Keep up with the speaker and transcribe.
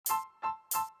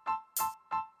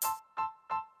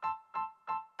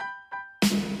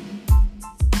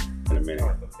a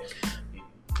minute.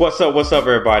 What's up,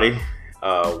 everybody?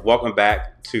 Welcome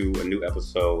back to a new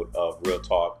episode of Real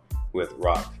Talk with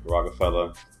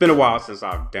Rockefeller. It's been a while since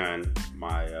I've done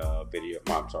my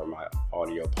my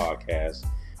audio podcast.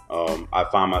 I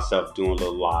find myself doing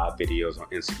little live videos on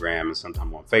Instagram and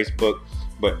sometimes on Facebook.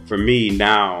 But for me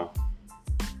now,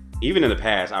 even in the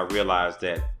past, I realized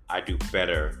that I do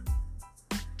better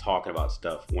talking about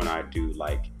stuff when I do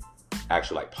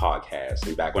actual podcasts.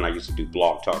 And back when I used to do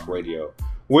Blog Talk Radio,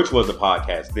 which was a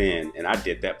podcast then, and I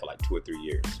did that for 2 or 3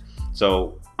 years.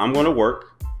 So I'm going to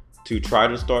work to try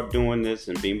to start doing this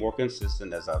and be more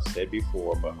consistent, as I've said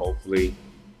before, but hopefully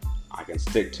I can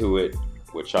stick to it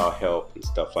with y'all help and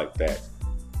stuff like that.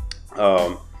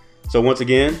 So once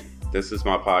again, this is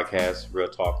my podcast, Real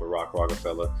Talk with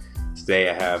Rockefeller. Today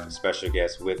I have a special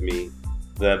guest with me,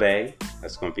 The Bay.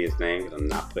 That's going to be his name, because I'm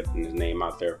not putting his name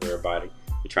out there for everybody.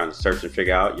 You're trying to search and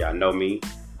figure out. Y'all know me.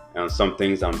 On some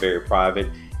things, I'm very private.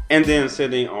 And then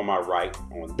sitting on my right,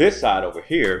 on this side over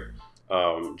here,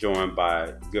 joined by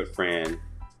a good friend,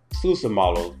 exclusive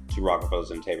model to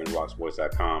Rockefeller's Entertainment,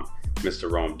 rocksvoice.com,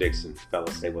 Mr. Rome Dixon.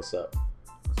 Fellas, say what's up.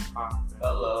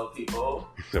 Hello, people.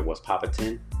 So what's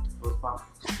Papa-tin? What's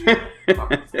Papa-tin?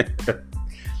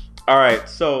 All right,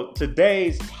 so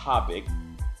today's topic,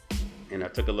 and I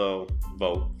took a little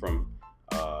vote from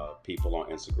people on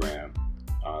Instagram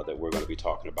that we're going to be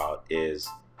talking about, is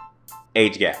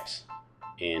age gaps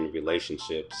in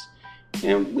relationships.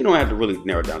 And we don't have to really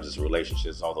narrow down just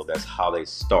relationships, although that's how they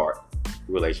start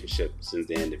relationships. And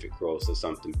then if it grows to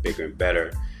something bigger and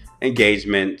better,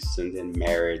 engagements, and then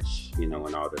marriage, and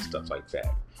all that stuff like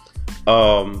that.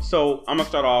 So I'm going to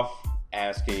start off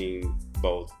asking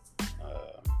both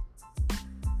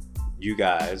you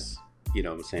guys, what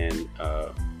I'm saying? I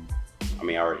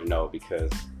already know,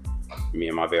 because me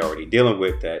and my bae are already dealing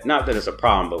with that. Not that it's a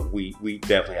problem, but we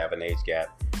definitely have an age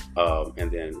gap. And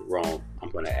then Rome, I'm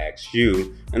going to ask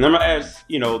you, and then I'm going to ask,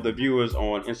 the viewers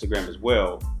on Instagram as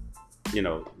well,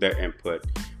 their input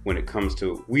when it comes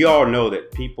to, we all know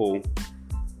that people,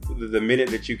 the minute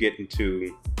that you get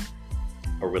into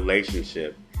a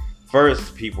relationship,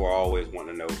 first people are always want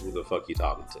to know who the fuck you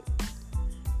talking to.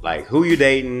 Like, who you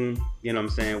dating,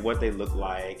 what they look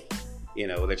like.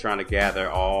 They're trying to gather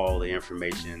all the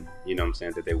information,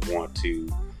 that they want to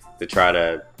try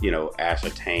to,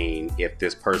 ascertain if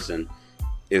this person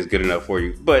is good enough for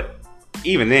you. But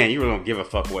even then, you really don't give a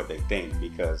fuck what they think,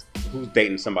 because who's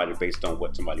dating somebody based on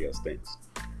what somebody else thinks?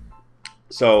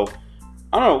 So,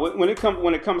 I don't know, when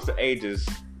it comes to ages,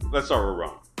 let's start with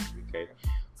Rome, okay?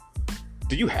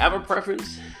 Do you have a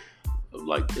preference of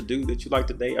the dude that you like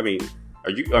to date? Are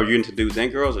you into dudes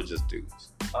and girls, or just dudes?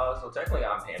 So technically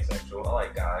I'm pansexual. I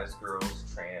like guys, girls,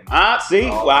 trans. See?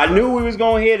 Well, I knew we was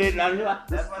going to hit it.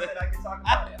 That's why I said I can talk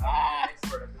about it. I'm an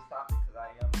expert at this topic because I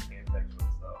am pansexual.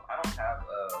 So I don't have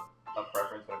a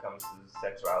preference when it comes to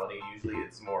sexuality. Usually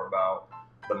it's more about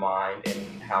the mind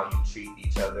and how you treat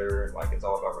each other. It's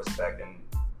all about respect and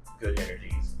good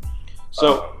energies.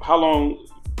 So how long,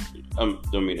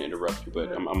 don't mean to interrupt you,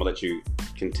 but I'm going to let you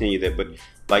continue that. But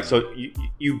so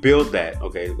you build that,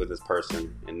 okay, with this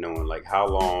person, and knowing how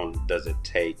long does it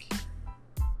take?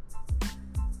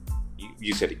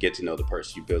 You said to get to know the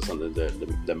person, you build something,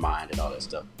 the mind and all that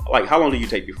stuff. How long do you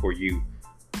take before you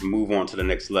move on to the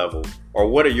next level? Or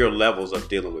what are your levels of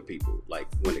dealing with people,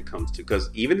 when it comes to, because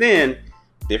even then,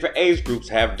 different age groups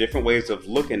have different ways of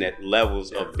looking at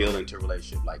levels of building to a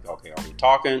relationship. Okay, are we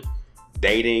talking,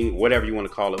 dating, whatever you want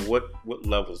to call it? What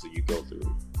levels do you go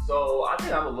through? So I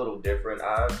think I'm a little different.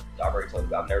 I've already told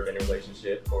you I've never been in a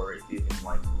relationship or even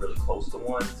really close to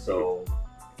one. So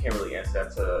I can't really answer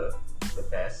that to the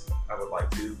best. I would like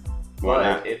to.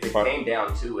 But if it came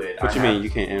down to it, what you mean you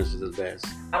can't answer to the best?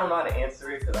 I don't know how to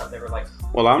answer it because I've never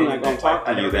Well, I'm not gonna talk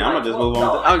to you then. I'm gonna just move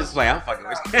on. I'm just I'm fucking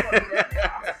with you.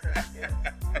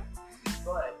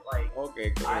 But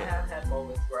okay, cool. I have had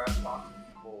moments where I've talked to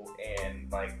people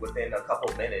and within a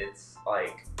couple minutes,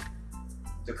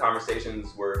 the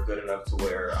conversations were good enough to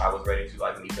where I was ready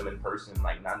to meet them in person,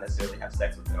 not necessarily have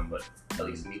sex with them, but at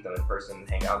least meet them in person,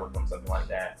 hang out with them, something like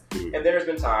that. Mm-hmm. And then there's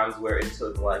been times where it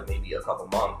took maybe a couple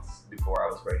months before I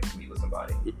was ready to meet with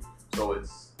somebody. Mm-hmm. So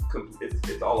it's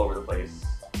all over the place.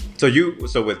 So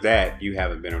with that, you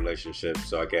haven't been in a relationship.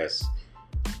 So I guess,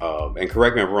 and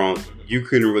correct me if I'm wrong, you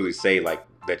couldn't really say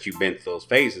that you've been through those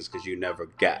phases because you never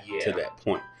got to that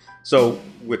point. So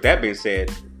with that being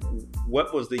said,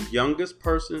 what was the youngest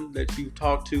person that you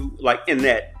talked to,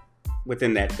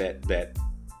 within that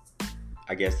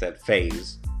I guess that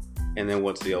phase, and then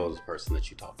what's the oldest person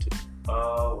that you talked to?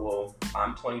 Well,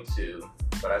 I'm 22,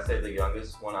 but I'd say the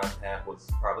youngest one I've had was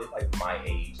probably my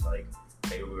age,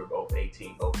 Maybe we were both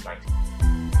 18, both 19.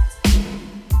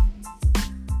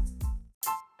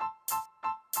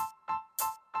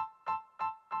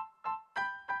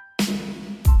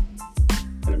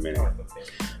 In a minute.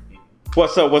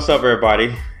 What's up,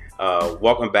 everybody?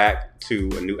 Welcome back to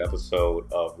a new episode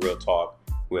of Real Talk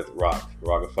with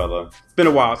Rockefeller. It's been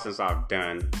a while since I've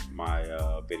done my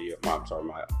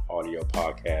my audio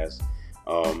podcast.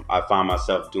 I find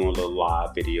myself doing little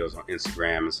live videos on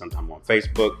Instagram and sometimes on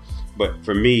Facebook. But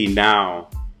for me now,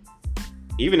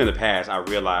 even in the past, I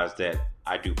realized that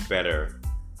I do better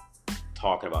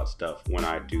talking about stuff when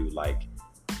I do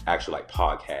actual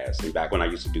podcasts. And back when I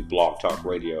used to do Blog Talk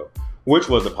Radio, which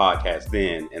was a podcast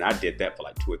then, and I did that for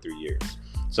 2 or 3 years.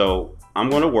 So I'm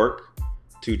going to work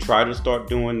to try to start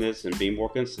doing this and be more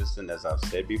consistent, as I've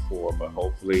said before, but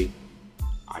hopefully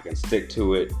I can stick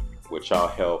to it with y'all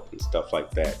help and stuff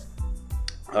like that.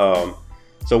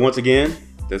 So once again,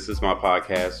 this is my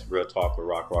podcast, Real Talk with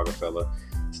Rockefeller.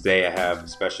 Today I have a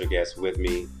special guest with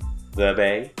me, The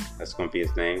Bay. That's going to be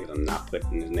his name. I'm not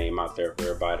putting his name out there for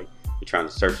everybody. You're trying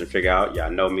to search and figure out.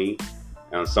 Y'all know me.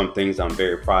 On some things, I'm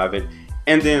very private.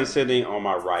 And then sitting on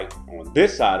my right, on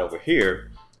this side over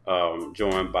here,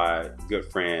 joined by a good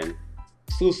friend,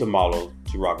 exclusive model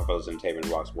to Rockefeller's Entertainment,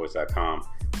 rocksboys.com,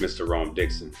 Mr. Rome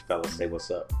Dixon. Fellas, say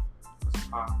what's up.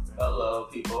 Hello,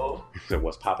 people. So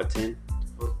what's Papa-tin?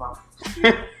 What's Papa?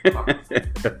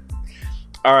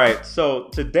 All right, so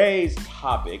today's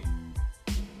topic,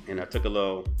 and I took a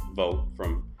little vote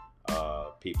from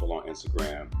people on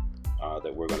Instagram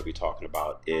that we're going to be talking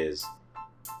about, is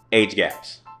age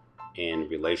gaps in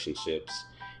relationships.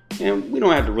 And we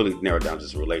don't have to really narrow down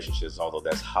just relationships, although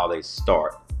that's how they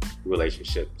start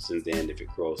relationships. And then if it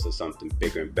grows to something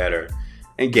bigger and better,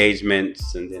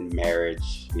 engagements, and then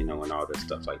marriage, and all that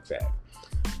stuff like that.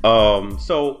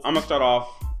 So I'm going to start off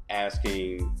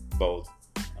asking both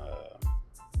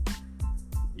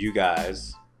you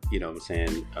guys, what I'm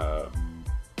saying? I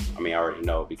already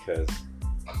know because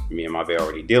me and my bae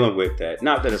already dealing with that.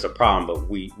 Not that it's a problem, but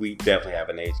we definitely have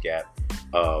an age gap.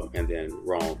 And then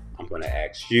Rome, I'm going to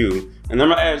ask you, and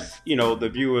then I'm going to ask, the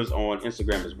viewers on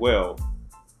Instagram as well,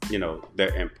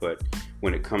 their input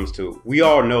when it comes to, we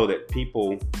all know that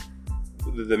people,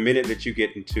 the minute that you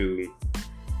get into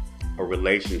a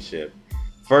relationship,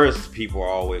 first people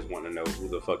always want to know who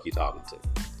the fuck you talking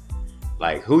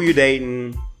to. Who you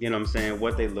dating,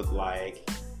 what they look like.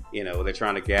 They're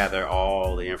trying to gather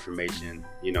all the information,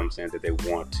 that they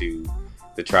want to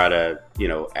try to,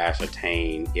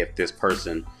 ascertain if this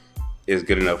person is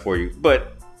good enough for you.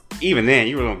 But even then,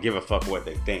 you really don't give a fuck what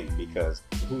they think, because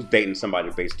who's dating somebody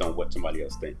based on what somebody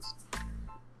else thinks?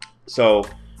 So,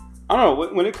 I don't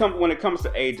know, when it comes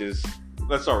to ages,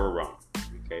 let's start with Ron,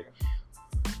 okay?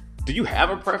 Do you have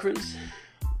a preference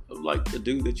of the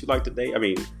dude that you like to date? Are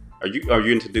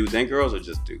you into dudes and girls or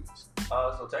just dudes?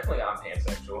 So technically I'm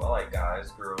pansexual. I like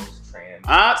guys, girls, trans.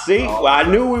 See? Well, I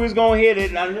knew we was going to hit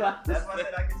it. That's why I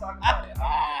said I could talk about it. I'm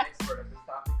an expert at this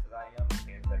topic because I am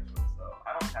pansexual. So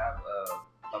I don't have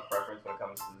a preference when it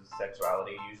comes to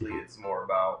sexuality. Usually it's more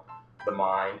about the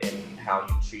mind and how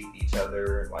you treat each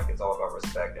other. It's all about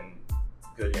respect and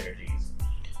good energies.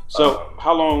 So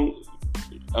how long,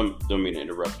 don't mean to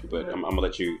interrupt you, but I'm going to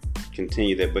let you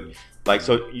continue that. But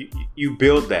so you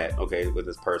build that, okay, with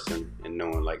this person, and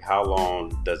knowing how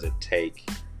long does it take?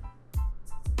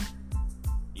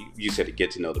 You said to get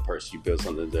to know the person, you build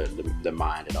something, the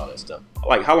mind and all that stuff.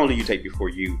 How long do you take before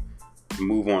you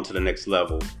move on to the next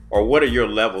level? Or what are your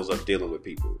levels of dealing with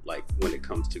people? When it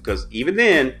comes to, because even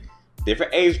then,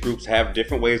 different age groups have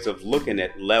different ways of looking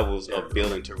at levels of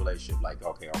building to a relationship.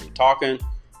 Okay, are we talking,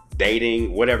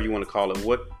 dating, whatever you want to call it?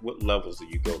 What levels do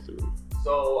you go through?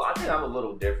 So I think I'm a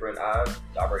little different. I've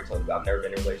already told you I've never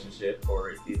been in a relationship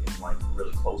or even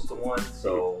really close to one.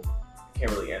 So I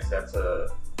can't really answer that to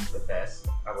the best.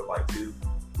 I would like to.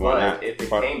 But if it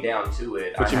came down to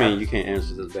it, what you mean you can't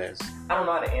answer the best? I don't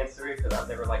know how to answer it because I've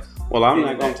never Well, I'm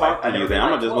not gonna talk to you then.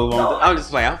 I'm gonna just move on. I'm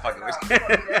just I'm fucking with you.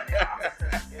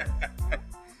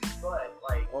 But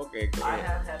okay, cool. I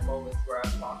have had moments where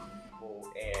I've talked to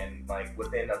people and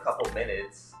within a couple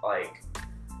minutes,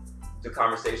 the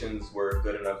conversations were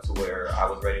good enough to where I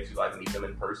was ready to meet them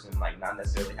in person, not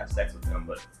necessarily have sex with them,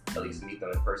 but at least meet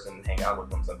them in person, hang out with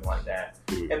them, something like that.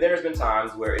 Mm-hmm. And there's been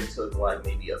times where it took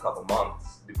maybe a couple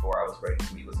months before I was ready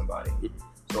to meet with somebody. Mm-hmm.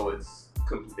 So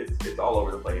it's all over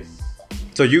the place.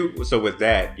 So with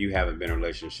that, you haven't been in a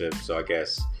relationship. So I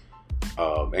guess,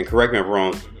 and correct me if I'm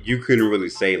wrong, you couldn't really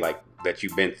say that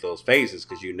you've been through those phases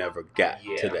because you never got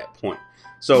to that point.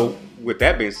 So with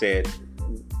that being said,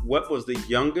 what was the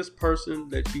youngest person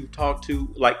that you talked to,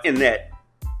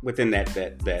 within that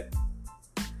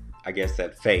I guess,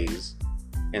 that phase?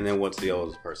 And then what's the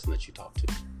oldest person that you talked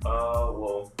to?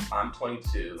 Well, I'm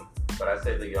 22, but I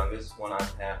said the youngest one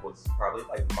I've had was probably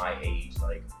like my age.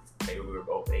 Like maybe we were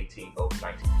both 18, both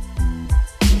 19.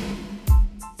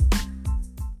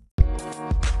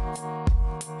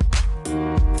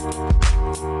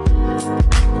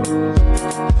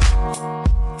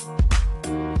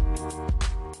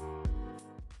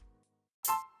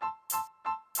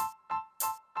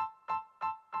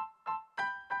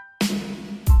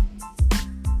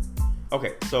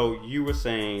 Okay, so you were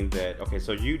saying that, okay,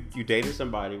 so you dated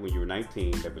somebody when you were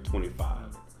 19, they were 25.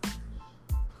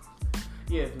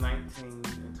 Yeah, 19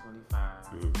 and 25.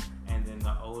 Mhm. And then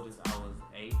the oldest, I was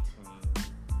 18.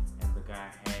 And the guy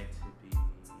had to be...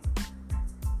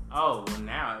 Oh, well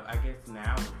now, I guess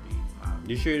now would be my...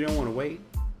 You sure you don't want to wait?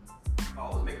 Oh,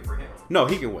 I was making for him. No,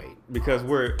 he can wait because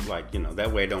we're like,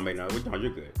 that way it don't make no, you're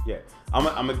good. Yeah. I'm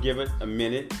going to give it a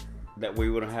minute. That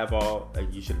we wouldn't have all.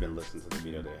 You should have been listening to the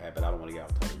video they had, but I don't want to get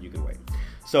off topic. You can wait.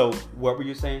 So, what were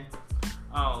you saying?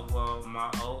 Oh, well, my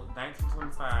old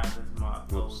 1925 is my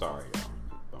oldest. Sorry,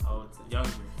 y'all.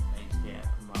 Youngest age gap.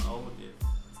 My oldest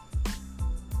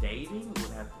dating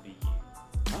would have to be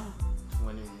you.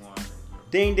 21.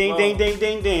 Ding, ding, Well, ding, ding,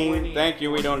 ding, ding. 20, Thank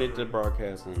you. We don't need to 23.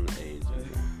 broadcast on the age.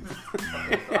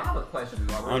 Okay, so I have a question.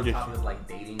 While we're I'm on just- top of like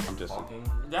dating I'm and just- talking.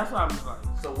 That's what I'm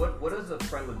like. So what is a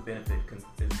friend with benefit?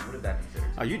 What is that considered?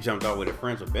 Oh, you jumped out with the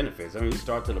friends with benefits. I mean, you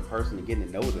start to the person and getting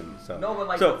to know them. So No, but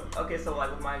like, so okay, so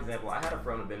like with my example, I had a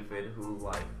friend with benefit who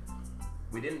like,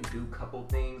 we didn't do couple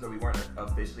things or we weren't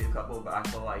officially a couple, but I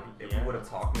feel like if we would have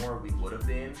talked more, we would have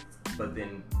been. But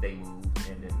then they moved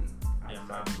and then I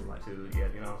decided to move too. Yeah,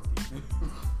 you know.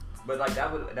 But like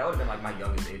that would have been like my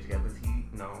youngest age gap because he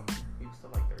was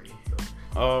still like 30.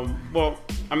 So. well,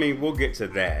 I mean, we'll get to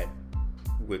that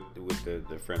with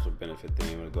the friends with benefit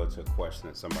thing. I'm gonna go to a question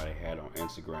that somebody had on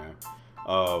Instagram,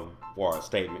 or a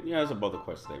statement. Yeah, it's both a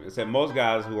question statement. It said most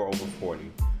guys who are over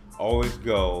 40 always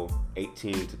go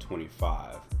 18 to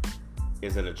 25.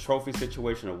 Is it a trophy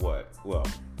situation or what? Well,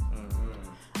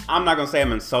 I'm not gonna say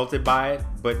I'm insulted by it,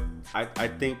 but I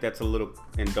think that's a little,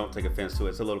 and don't take offense to it,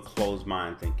 it's a little closed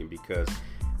mind thinking because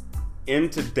in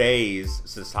today's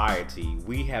society,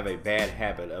 we have a bad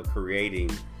habit of creating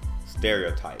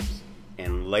stereotypes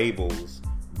and labels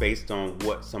based on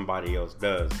what somebody else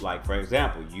does. Like, for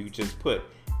example, you just put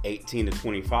 18 to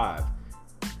 25.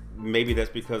 Maybe that's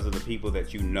because of the people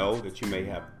that you know that you may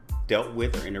have dealt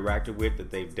with or interacted with, that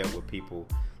they've dealt with people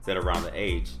that are around the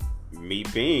age. Me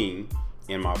being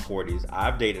in my 40s,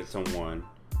 I've dated someone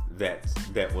that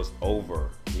was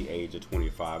over the age of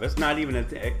 25. It's not even,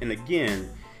 and again,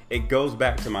 it goes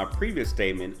back to my previous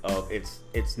statement of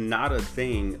it's not a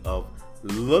thing of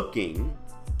looking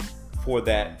for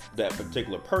that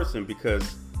particular person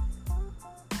because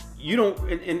you don't,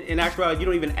 in actuality, you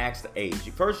don't even ask the age.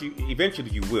 First, eventually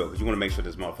you will because you want to make sure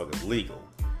this motherfucker is legal.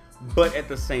 But at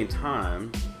the same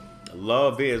time,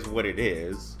 love is what it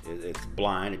is. It's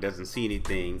blind. It doesn't see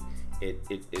anything.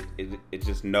 It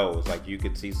just knows. Like you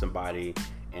could see somebody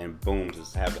and boom,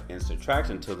 just have an instant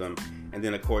attraction to them. And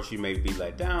then of course you may be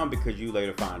let down because you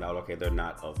later find out, okay, they're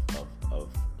not of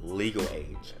legal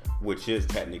age, which is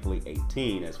technically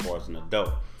 18 as far as an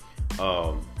adult.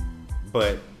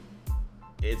 But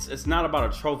it's not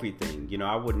about a trophy thing.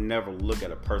 I would never look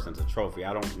at a person as a trophy.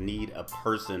 I don't need a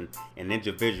person, an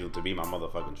individual, to be my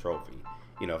motherfucking trophy.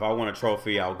 If I want a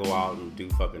trophy, I'll go out and do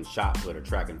fucking shot put or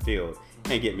track and field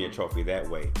and get me a trophy that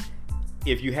way.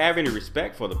 If you have any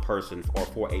respect for the person or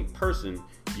for a person,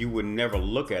 you would never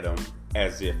look at them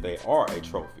as if they are a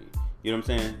trophy. You know what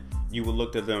I'm saying? You would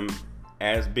look at them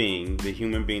as being the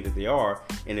human being that they are.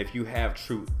 And if you have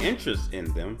true interest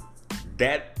in them,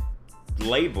 that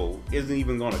label isn't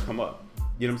even going to come up.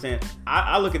 You know what I'm saying?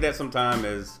 I look at that sometimes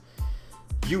as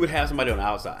you would have somebody on the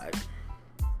outside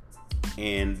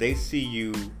and they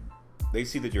see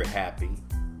that you're happy,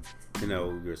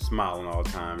 you're smiling all the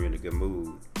time, you're in a good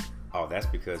mood. Oh, that's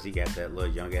because he got that little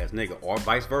young ass nigga, or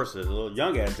vice versa, the little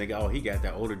young ass nigga, oh, he got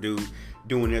that older dude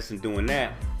doing this and doing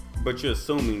that. But you're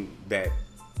assuming that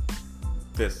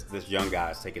this young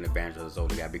guy is taking advantage of this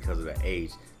older guy because of their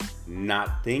age,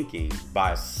 not thinking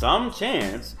by some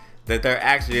chance that they're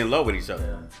actually in love with each other.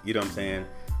 Yeah. You know what I'm saying?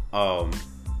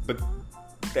 But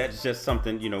that's just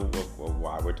something,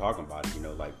 why we're talking about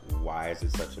it. Like, why is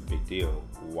it such a big deal?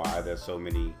 Why are there so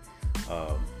many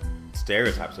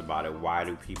stereotypes about it? Why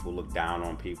do people look down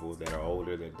on people that are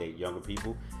older that date younger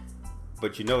people?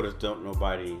 But you notice, don't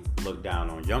nobody look down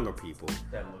on younger people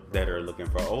that are looking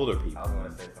for older people. I was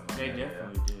gonna say something. They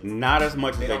definitely do. Not as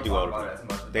much as they do older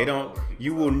people. They don't.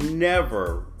 You will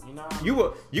never. You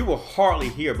will hardly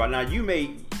hear about. Now you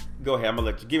may Go ahead. I'm gonna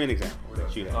let you give me an example.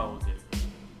 That you have. Gold digger.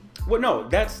 Well, no,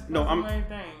 that's no. That's I'm the main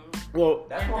thing. well.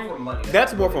 That's more for money.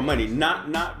 That's more for money,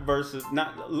 not versus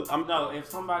not. I'm No, if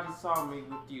somebody saw me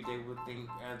with you, they would think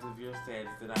as of your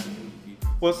status that I knew you.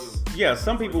 well, yeah.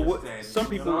 Some For people your would. status. Some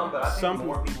people. But I think Some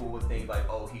more people would think like,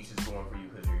 oh, he's just going for you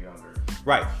because you're younger.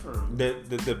 right. True.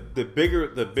 The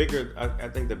bigger. I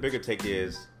think the bigger take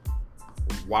is,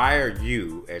 why are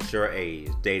you at your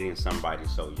age dating somebody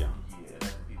so young? Yeah,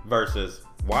 that's what people. Versus,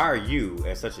 why are you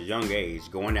at such a young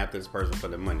age going after this person for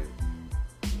the money?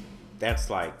 That's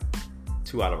like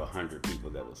 2 out of 100 people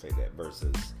that will say that.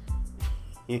 Versus,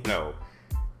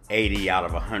 80 out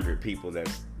of 100 people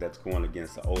that's going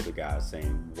against the older guy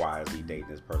saying, why is he dating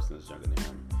this person that's younger than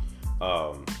him?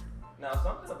 Now,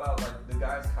 something about like the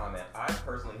guy's comment, I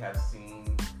personally have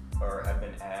seen or have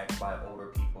been asked by older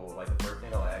people. Like the first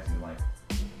thing they'll ask me, like,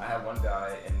 I had one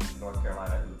guy in North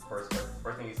Carolina who first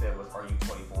thing he said was, "Are you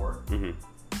 24?" Mm-hmm.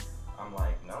 I'm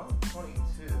like, "No, I'm 22."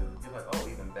 He's like, "Oh,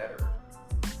 even better."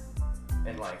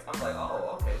 And like, I'm like,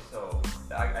 "Oh, okay." So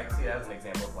I can see that as an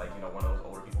example of like, one of those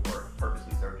older people who are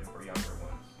purposely searching for younger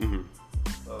ones. Mm-hmm.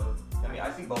 So I mean,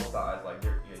 I see both sides. Like,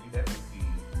 you definitely see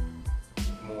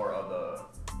more of the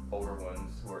older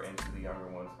ones who are into the younger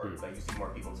ones, or like you see more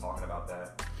people talking about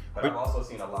that. But I've also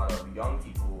seen a lot of young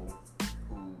people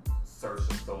who search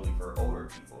solely for older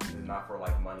people. It's not for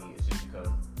like money. It's just because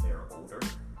they're older.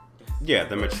 Yeah,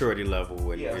 the maturity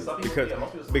level, and some people,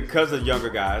 because of younger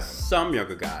guys, some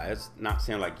younger guys, not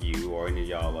saying like you or any of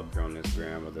y'all up here on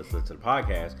Instagram or that's listening to the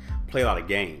podcast, play a lot of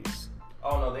games.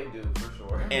 Oh no, they do for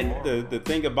sure. And the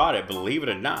thing about it, believe it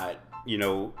or not,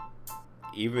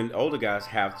 even older guys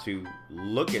have to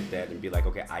look at that and be like,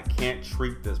 okay, I can't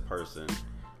treat this person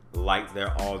like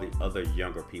they're all the other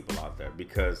younger people out there,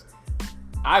 because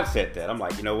I've said that. I'm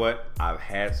like, you know what? I've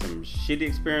had some shitty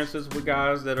experiences with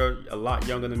guys that are a lot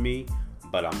younger than me,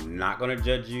 but I'm not going to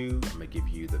judge you. I'm going to give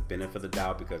you the benefit of the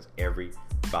doubt because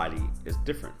everybody is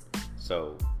different.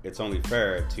 So it's only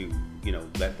fair to,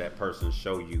 let that person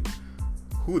show you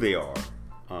who they are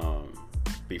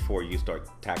before you start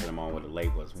tacking them on with the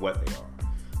label as what they are.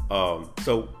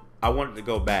 So I wanted to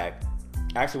go back.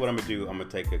 Actually, what I'm going to do, I'm going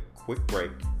to take a quick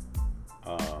break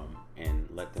and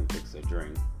let them fix their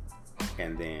drink.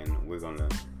 And then we're going to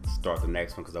start the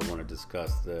next one because I want to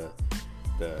discuss the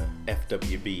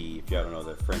FWB, if y'all don't know,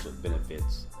 the friends with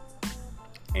benefits.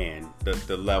 And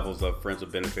the levels of friends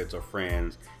with benefits or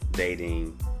friends,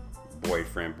 dating,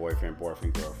 boyfriend, girlfriend.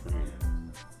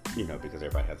 Because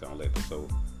everybody has their own label. So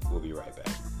we'll be right back.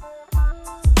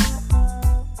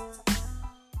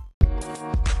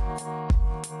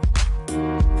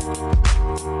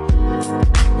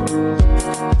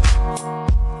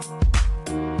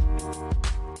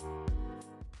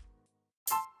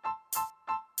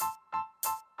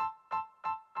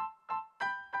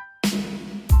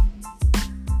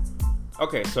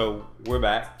 Okay, so we're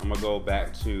back. I'm gonna go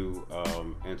back to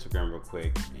Instagram real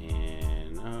quick,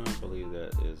 and I believe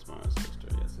that is my sister.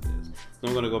 Yes, it is. So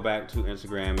I'm gonna go back to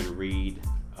Instagram and read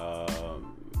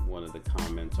one of the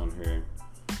comments on here.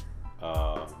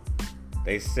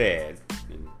 They said,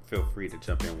 and feel free to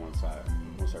jump in once I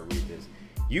read this.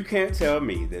 You can't tell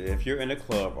me that if you're in a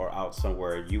club or out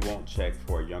somewhere, you won't check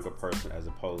for a younger person as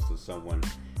opposed to someone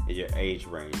in your age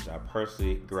range. I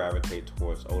personally gravitate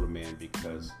towards older men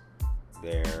because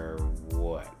their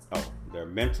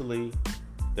mentality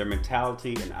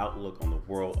and outlook on the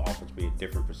world offers me a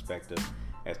different perspective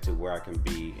as to where I can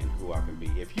be and who I can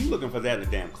be. If you looking for that in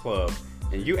a damn club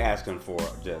and you asking for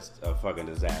just a fucking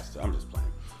disaster, I'm just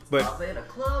playing. But I'll say in a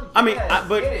club. I mean, yes,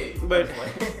 but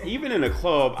even in a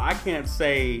club, I can't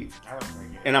say,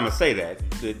 and I'm gonna say that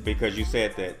because you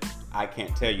said that I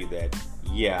can't tell you that.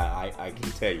 Yeah, I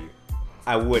can tell you,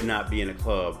 I would not be in a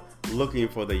club looking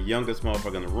for the youngest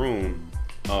motherfucker in the room.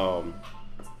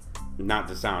 Not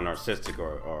to sound narcissistic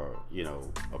or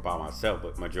about myself,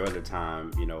 but majority of the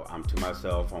time, I'm to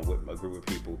myself. I'm with a group of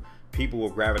people. People will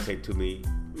gravitate to me,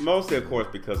 mostly, of course,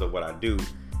 because of what I do,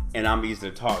 and I'm easy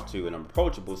to talk to and I'm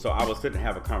approachable. So I will sit and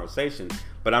have a conversation,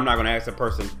 but I'm not going to ask the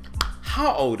person,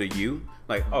 "How old are you?"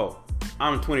 Like, "Oh,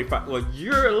 I'm 25." Well,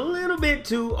 you're a little bit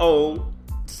too old.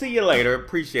 See you later.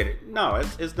 Appreciate it. No,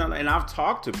 it's not. And I've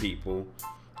talked to people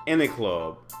in a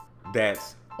club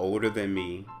that's older than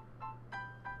me,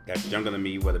 that's younger than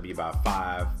me, whether it be about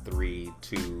 5, 3,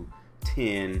 2,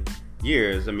 10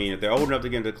 years. I mean, if they're old enough to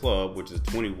get into the club, which is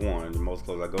 21, the most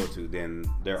clubs I go to, then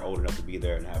they're old enough to be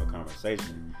there and have a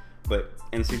conversation.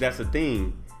 And see, that's the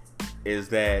thing, is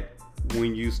that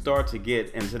when you start to get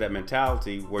into that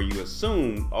mentality where you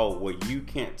assume, oh, well, you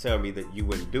can't tell me that you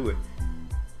wouldn't do it.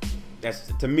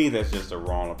 To me, that's just a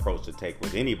wrong approach to take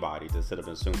with anybody, to sit up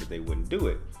and assume that they wouldn't do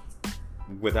it.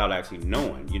 without actually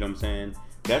knowing. You know what I'm saying?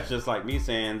 That's just like me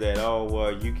saying that, oh,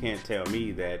 well, you can't tell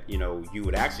me that, you know, you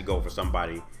would actually go for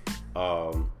somebody,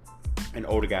 an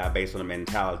older guy based on the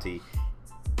mentality.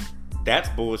 That's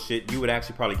bullshit. You would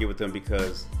actually probably get with them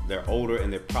because they're older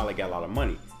and they probably got a lot of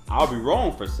money. I'll be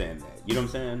wrong for saying that. You know what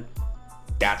I'm saying?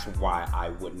 That's why I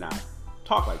would not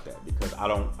talk like that, because I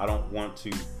don't want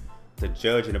to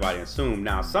judge anybody and assume.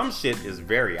 Now, some shit is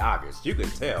very obvious. You can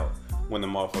tell when the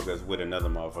motherfucker is with another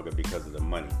motherfucker because of the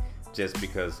money, just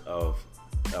because of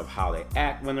how they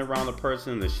act when they're around the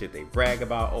person, the shit they brag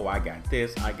about. Oh, I got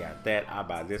this, I got that, I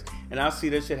buy this. And I see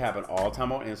this shit happen all the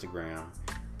time on Instagram.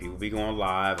 People be going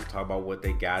live and talk about what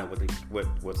they got and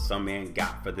what some man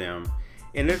got for them.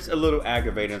 And it's a little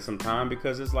aggravating sometimes,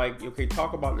 because it's like, okay,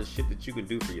 talk about the shit that you can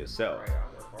do for yourself.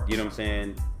 You know what I'm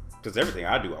saying? Because everything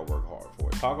I do, I work hard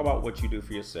for. Talk about what you do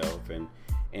for yourself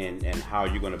and how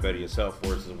you're going to better yourself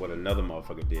versus what another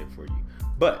motherfucker did for you.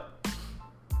 But,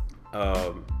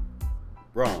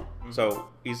 wrong. So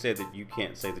he said that you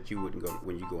can't say that you wouldn't go,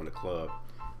 when you go in the club,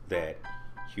 that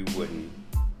you wouldn't,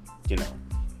 you know,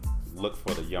 look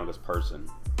for the youngest person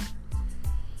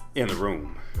in the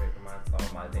room. Wait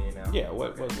for my opinion now. Yeah,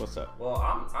 what's up? Well,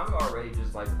 I'm already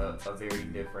just like a very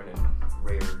different and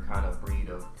rare kind of breed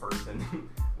of person.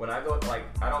 When I go, like,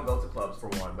 I don't go to clubs for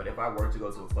one, but if I were to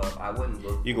go to a club, I wouldn't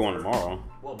look. You going tomorrow?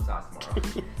 Well, besides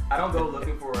tomorrow, I don't go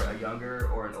looking for a younger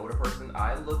or an older person.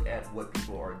 I look at what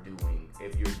people are doing.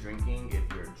 If you're drinking,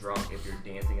 if you're drunk, if you're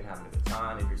dancing and having a good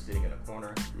time, if you're sitting in a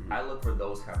corner, I look for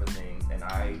those kind of things, and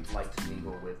I like to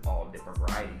mingle with all different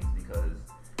varieties, because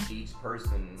each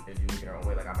person is unique in their own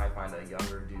way. Like, I might find a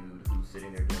younger dude who's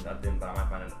sitting there doing nothing, but I might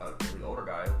find a really older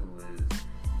guy who is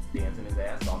dancing his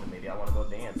ass off, and maybe I want to go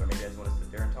dance, or maybe I just want to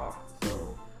sit there and talk.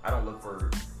 So I don't look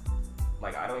for,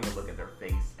 like, I don't even look at their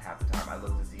face half the time. I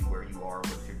look to see where you are,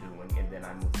 what you're doing, and then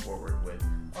I move forward with,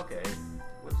 okay,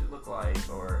 what you look like,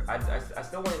 or I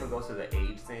still won't even go to the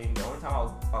age thing. The only time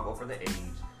I'll go for the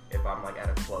age, if I'm like at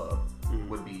a club,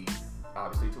 would be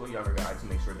obviously to a younger guy, to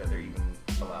make sure that they're even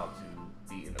allowed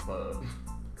to be in the club.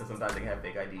 Because sometimes they can have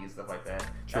fake IDs, stuff like that.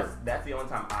 Sure. That's the only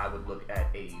time I would look at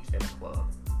age in a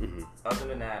club. Other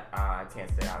than that, I can't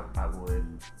say I would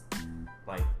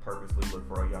like purposely look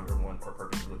for a younger one or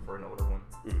purposely look for an older one.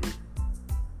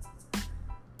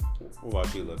 What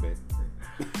about you, little bit?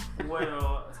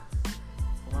 Well,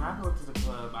 when I go to the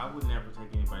club, I would never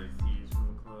take anybody serious from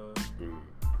the club.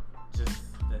 That's just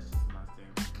my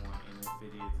standpoint. And if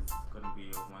it is, it's going to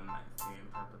be a one night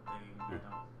stand type of thing. I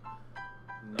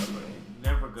don't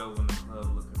never go in the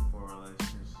club looking for a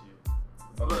relationship.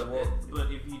 But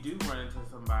if you do run into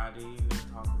somebody and they're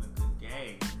talking a good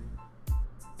game,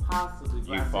 possibly.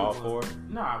 You fall for it?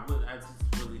 No, I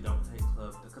just really don't take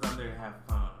clubs because I'm there to have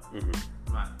fun.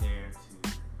 I'm not there to,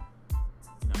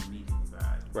 meet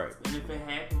anybody. Right. And if it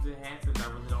happens, it happens. I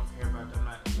really don't care about them. I'm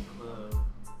not in the club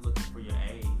looking for your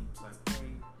age. Like, hey,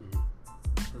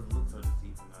 because looks are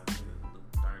deceiving. I think it look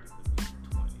 30 could be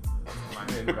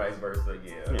 20. And vice versa,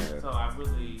 yeah. So I don't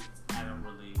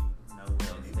really know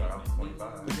what You thought I was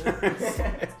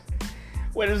 25.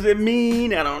 What does it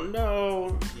mean? I don't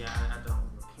know. Yeah, I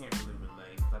can't really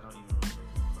relate because I don't even really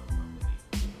look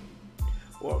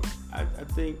at clubs. Well, I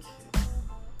think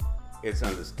it's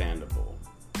understandable,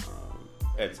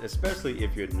 especially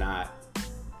if you're not.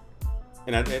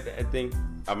 And I think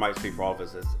I might speak for all of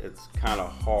us. It's kind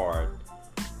of hard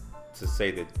to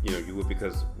say that you would,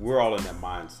 because we're all in that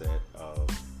mindset of,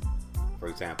 for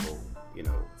example,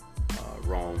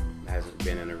 Rome hasn't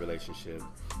been in a relationship.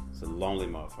 It's a lonely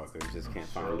motherfucker. He just can't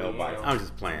find nobody. I'm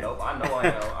just playing. Nope, I know I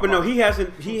am. But no, he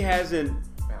hasn't.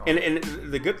 And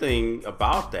the good thing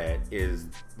about that is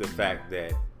the fact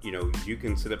that you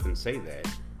can sit up and say that,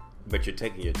 but you're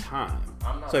taking your time.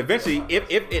 So eventually, if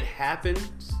it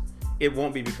happens, it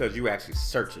won't be because you're actually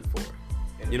searching for it.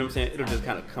 You know what I'm saying? It'll just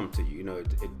kind of come to you. It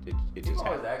just People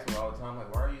always happens. ask me all the time,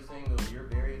 like, why are you single? You're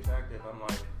very attractive. I'm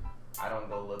like, I don't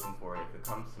go looking for it. If it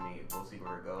comes to me, we'll see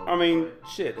where it goes. I mean, But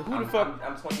shit. Who the fuck?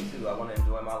 I'm 22. I want to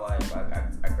enjoy my life. I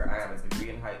have a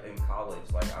degree in college.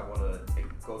 Like, I want to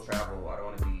go travel. I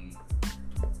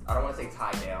don't want to say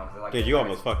tied down. Like, Yeah, you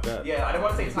almost fucked up. Yeah, I don't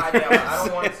want to say tied down. But I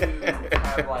don't want to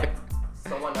have like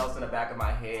someone else in the back of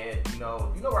my head. You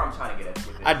know where I'm trying to get at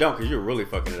with this. I don't, because you're really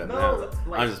fucking it up now.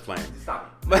 Like, I'm just playing.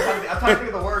 Stop me. I'm trying to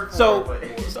think of the word for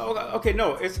it. So okay,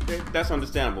 no, that's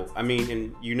understandable. I mean,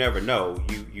 and you never know.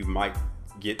 You might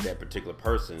get that particular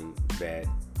person that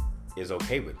is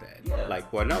okay with that. Yeah.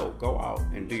 Like, well, no, go out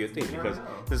and do your thing, You because never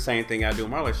know. it's the same thing I do in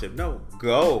my relationship. No,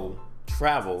 go,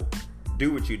 travel,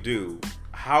 do what you do.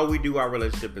 How we do our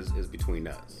relationship is between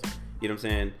us. You know what I'm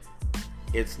saying?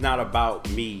 it's not about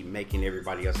me making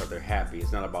everybody else out there happy.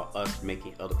 It's not about us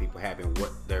making other people happy and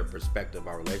what their perspective of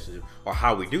our relationship or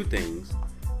how we do things.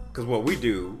 Because what we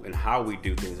do and how we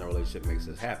do things in our relationship makes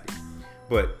us happy.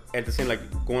 But at the same, like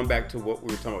going back to what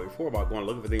we were talking about before about going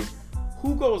looking for things,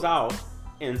 who goes out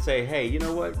and say, hey, you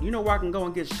know what? You know where I can go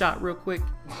and get shot real quick?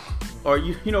 Or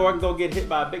you know where I can go get hit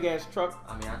by a big ass truck?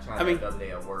 I mean, I tried the other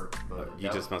day at work, but you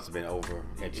just must have been over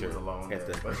at your alone at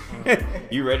there,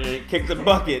 you ready to kick the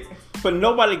bucket. But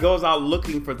nobody goes out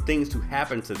looking for things to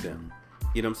happen to them.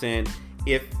 You know what I'm saying?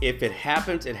 If it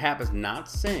happens, it happens. Not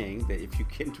saying that if you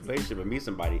get into a relationship and meet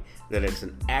somebody that it's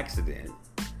an accident,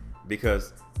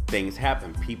 because things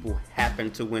happen. People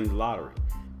happen to win the lottery.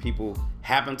 People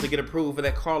happen to get approved for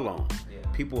that car loan. Yeah.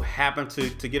 People happen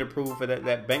to get approved for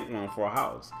that bank loan for a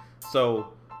house.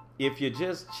 So if you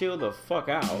just chill the fuck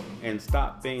out and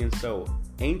stop being so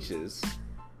anxious,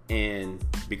 and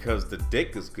because the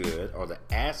dick is good or the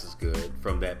ass is good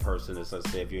from that person, as let's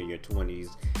say if you're in your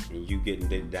 20s and you getting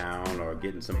dick down or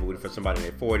getting some booty for somebody in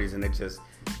their 40s and they just,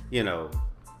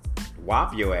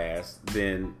 whop your ass,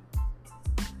 then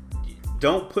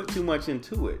don't put too much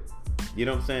into it. You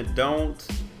know what I'm saying?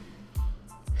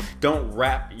 Don't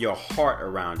wrap your heart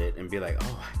around it and be like,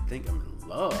 oh, I think I'm in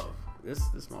love. This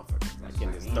motherfucker's like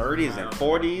in his 30s and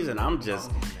 40s and I'm just,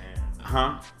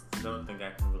 I don't think I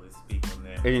can really speak on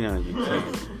that. You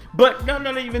can't. But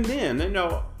no, even then,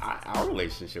 our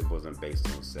relationship wasn't based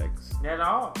on sex. At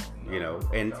all.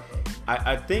 And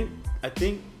I think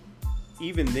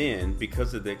even then,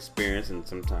 because of the experience, and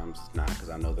sometimes not, because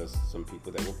I know there's some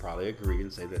people that will probably agree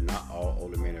and say that not all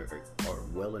older men are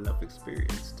well enough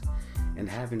experienced in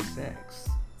having sex.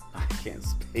 I can't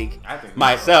speak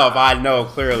myself. I know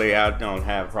clearly I don't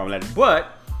have a problem with that.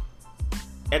 But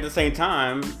at the same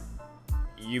time,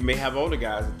 you may have older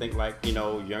guys that think like,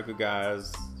 younger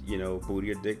guys,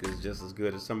 booty or dick is just as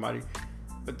good as somebody.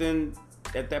 But then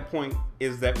at that point,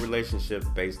 is that relationship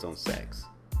based on sex?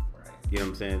 Right. You know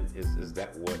what I'm saying? Is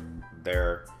that what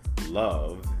their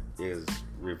love is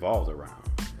revolved around?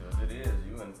 If it is,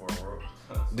 you in for a world.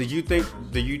 Do you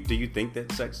think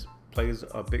that sex plays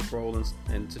a big role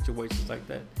in situations like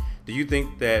that? Do you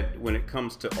think that when it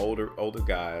comes to older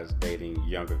guys dating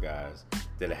younger guys,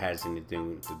 that it has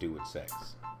anything to do with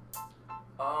sex?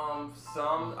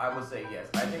 Some, I would say yes.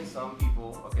 I think some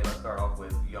people, okay, let's start off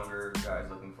with younger guys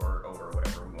looking for older, or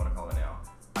whatever we want to call it now.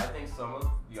 I think some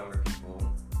of younger people,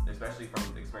 especially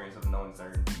from the experience of knowing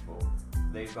certain people,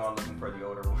 they've gone looking for the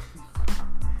older one.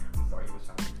 I'm sorry, he was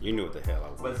trying to... You knew what the hell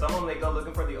I was. But some of them, they go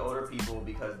looking for the older people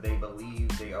because they believe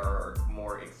they are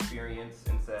more experienced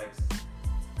in sex.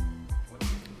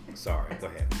 Sorry, go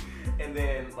ahead. And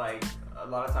then, like, a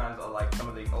lot of times, like, some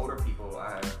of the older people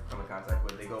I have come in contact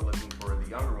with, they go looking for the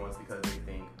younger ones because they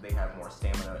think they have more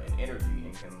stamina and energy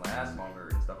and can last longer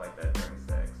and stuff like that during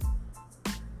sex.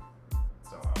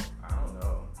 So, I don't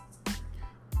know.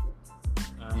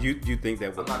 You think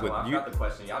that with, I got the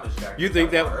question. Y'all distracted. You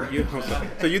think that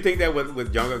so you think that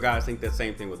with younger guys think the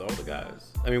same thing with older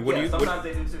guys? I mean, sometimes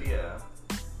they do too. Yeah.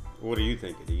 What are you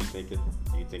thinking? Do you think it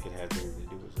has anything to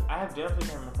do with it? I have definitely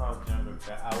come across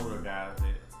older guys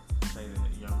that say that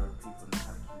younger people know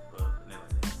how to keep up and they like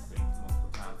to have sex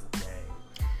multiple times a day.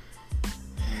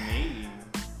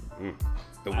 Me.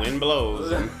 The wind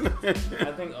blows.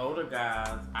 I think older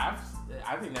guys,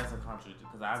 I think that's a contradiction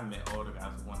because I've met older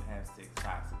guys who want to have 5, 6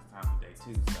 times a day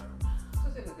too. So.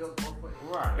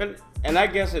 Right. And I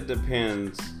guess it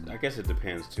depends. I guess it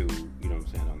depends too. You know what I'm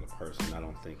saying, on the person. I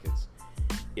don't think it's,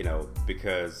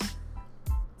 because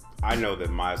I know that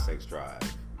my sex drive,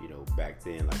 back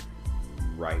then, like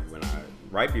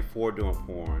right before doing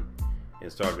porn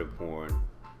and started doing porn,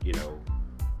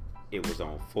 it was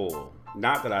on full.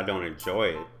 Not that I don't enjoy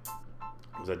it,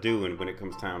 because I do. And when it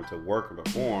comes time to work and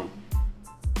perform,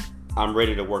 I'm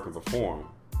ready to work and perform.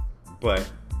 But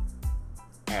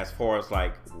as far as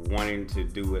like wanting to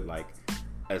do it like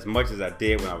as much as I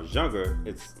did when I was younger,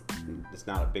 it's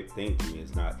not a big thing to me.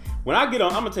 It's not. When I get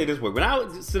on, I'm gonna tell you this way. When I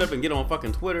sit up and get on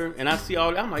fucking Twitter and I see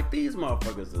all that, I'm like, these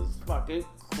motherfuckers is fucking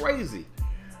crazy.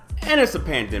 And it's a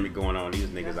pandemic going on. These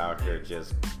niggas out here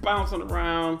just bouncing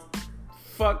around.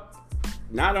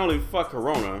 Not only fuck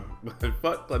Corona, but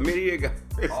fuck chlamydia.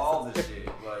 All the shit.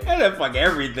 Like, and then fuck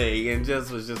everything. And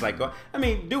was just like, I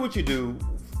mean, do what you do.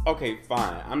 Okay,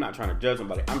 fine. I'm not trying to judge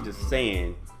somebody. I'm just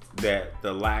saying that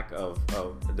the lack of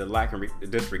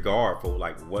disregard for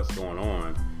like what's going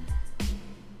on,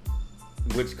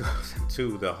 which goes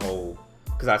into the whole,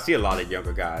 because I see a lot of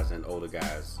younger guys and older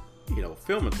guys,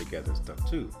 filming together and stuff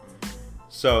too.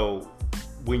 So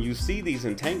when you see these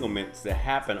entanglements that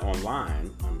happen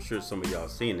online, I'm sure some of y'all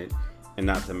seen it, and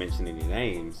not to mention any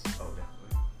names. Oh,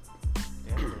 definitely.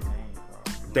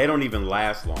 they don't even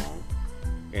last long,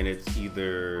 and it's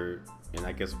either, and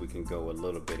I guess we can go a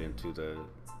little bit into the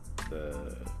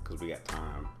because we got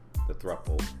time, the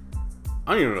throuple.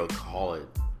 I don't even know what to call it.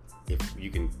 If you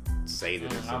can say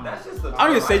that it's that's just the I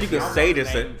don't even say you can say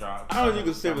this. Name drop. I don't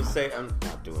even say I'm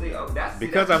not doing it. That's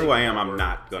Because of who I am, I'm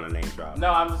not gonna name drop.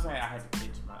 No, I'm just saying I had to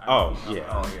pitch my. Oh, yeah.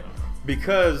 Oh yeah.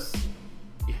 Because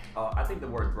I think the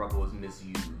word throuple is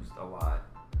misused a lot.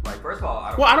 Like, first of all,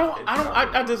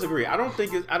 I disagree. I don't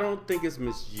think it's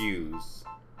misused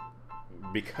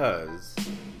because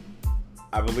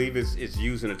I believe it's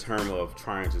used in a term of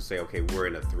trying to say, okay, we're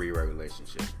in a 3-way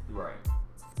relationship. Right.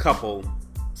 Couple,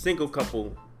 single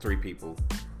couple, 3 people.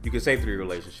 You can say 3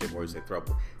 relationship or you say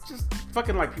throuple. Just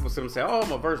fucking like people sit and say, oh,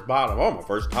 my verse bottom, oh, my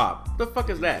verse top. The fuck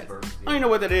is that? Verse, I don't even know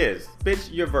what that is.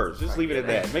 Bitch, your verse. Just leave it at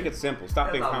that. Make it simple.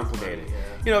 Stop being complicated. Funny,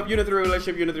 yeah. You know, if you're in a 3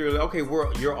 relationship, you're in a 3 relationship.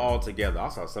 Okay, you're all together. I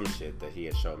saw some shit that he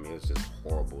had showed me. It was just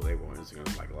horrible. They were on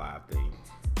Instagram, like, live thing.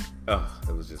 Ugh,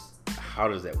 it was just, how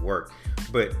does that work?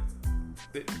 But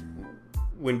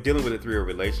when dealing with a 3-way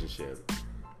relationship,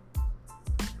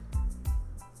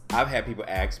 I've had people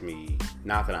ask me,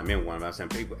 not that I'm in one, but I'm saying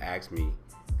people ask me,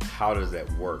 how does that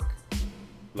work?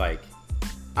 Like,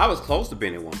 I was close to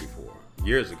being in one before,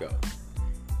 years ago.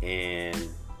 And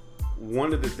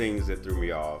one of the things that threw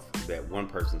me off that one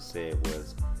person said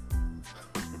was,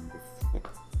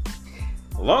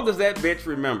 as long as that bitch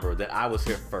remember that I was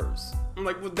here first. I'm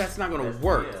like, well, that's not going to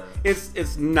work. Yeah.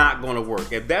 It's not going to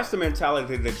work. If that's the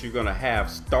mentality that you're going to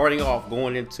have starting off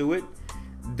going into it,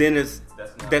 then it's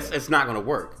not going to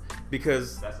work.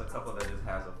 Because that's a couple that just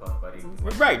has a fuck buddy.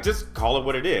 Right, just call it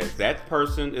what it is. That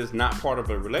person is not part of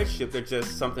a relationship. They're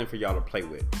just something for y'all to play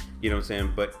with. You know what I'm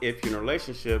saying? But if you're in a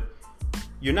relationship,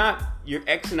 you're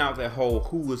Xing out that whole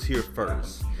who was here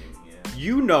first. Yeah.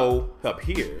 You know up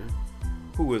here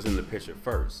who was in the picture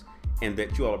first. And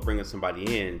that you all are bringing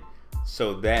somebody in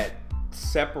so that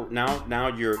separate, now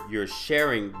you're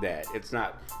sharing that. It's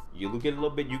not, you get a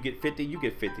little bit, you get 50, you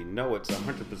get 50. No, it's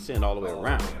 100% all the way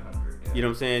around. You know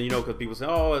what I'm saying? You know, because people say,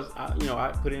 oh,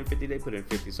 I put in 50, they put in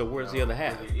 50. So where's the other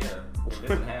half? Yeah, it's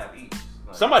in half each.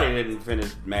 Like, somebody didn't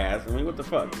finish math. I mean, what the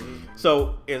fuck?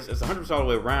 So it's 100% all the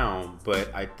way around.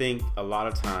 But I think a lot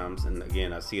of times, and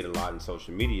again, I see it a lot in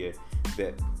social media,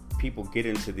 that people get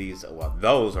into these. Well,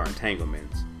 those are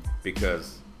entanglements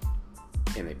because,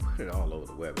 and they put it all over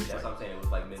the web. It's that's what I'm saying. It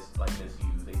was like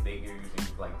misused. They hear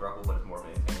using like throuple, but it's more of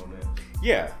an entanglement.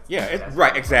 Yeah. It's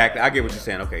right. Exactly. I get what you're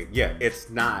saying. Okay. Yeah. It's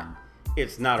not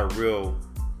a real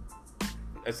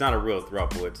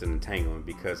throuple. It's an entanglement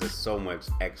because there's so much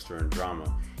extra and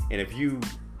drama. And if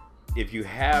you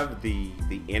have the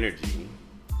energy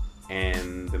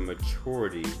and the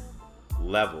maturity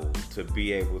level to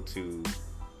be able to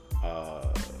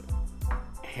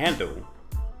handle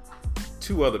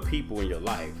 2 other people in your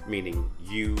life, meaning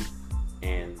you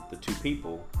and the 2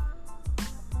 people,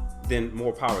 then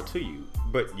more power to you.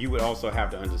 But you would also have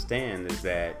to understand is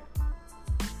that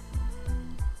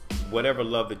whatever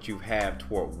love that you have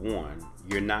toward one,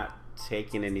 you're not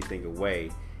taking anything away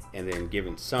and then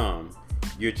giving some.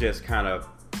 You're just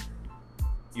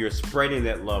you're spreading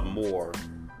that love more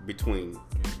between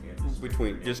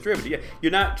distributed. Yeah,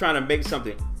 you're not trying to make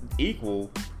something equal.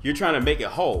 You're trying to make it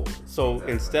whole. So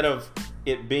instead of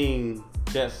it being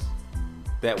just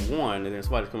that one and then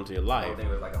somebody's coming to your life,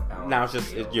 like a now it's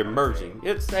just you're merging.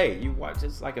 It's you watch.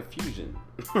 It's like a fusion.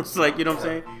 It's like, you know what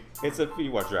I'm saying?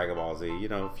 You watch Dragon Ball Z, you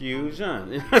know,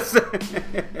 fusion.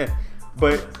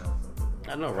 But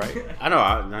I know, right? I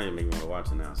know. Now you make me want to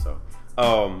watch it now. So,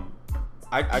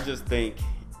 I just think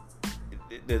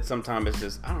that sometimes it's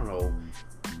just, I don't know.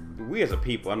 We as a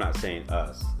people, I'm not saying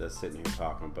us that's sitting here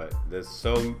talking, but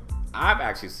I've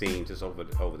actually seen just over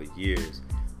the years,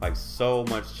 like so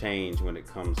much change when it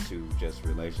comes to just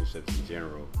relationships in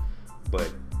general.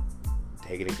 But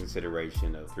taking in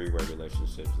consideration of 3-way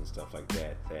relationships and stuff like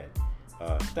that,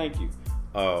 thank you.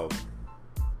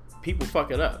 People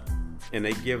fuck it up and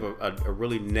they give a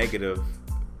really negative,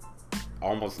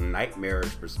 almost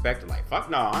nightmarish perspective. Like,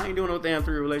 fuck no, I ain't doing no damn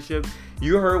 3-way relationship.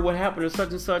 You heard what happened to such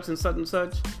and such and such and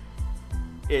such.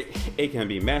 It can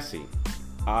be messy.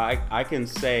 I can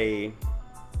say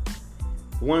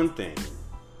one thing,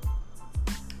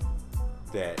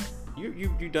 that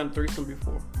you done threesome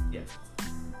before? Yes.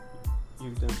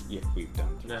 You've done? Yeah, we've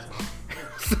done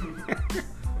threesome.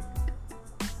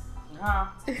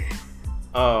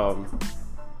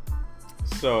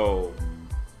 So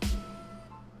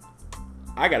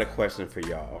I got a question for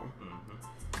y'all.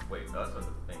 Mm-hmm. Wait, us or the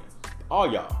fans?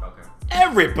 All y'all. Okay.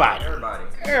 Everybody.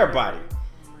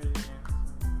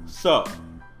 So,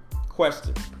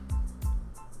 question.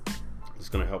 It's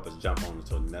gonna help us jump on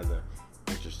to another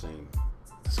interesting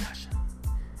discussion.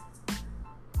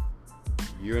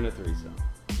 You're in a threesome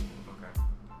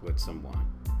with someone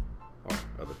or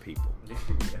other people.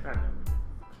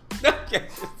 Okay.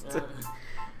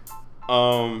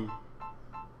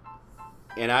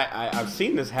 And I've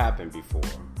seen this happen before.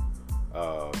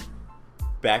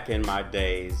 Back in my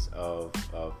days of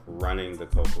running the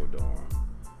Coco Dorm,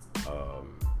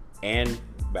 and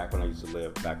back when I used to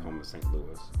live back home in St.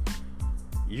 Louis,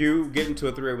 you get into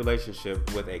a three-way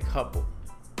relationship with a couple.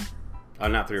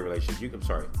 Not three-way relationship. I'm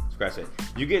sorry, scratch that.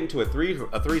 You get into a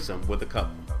threesome with a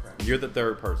couple. Okay. You're the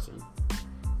third person.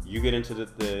 You get into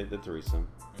the threesome,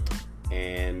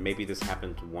 and maybe this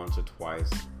happened once or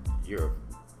twice. You're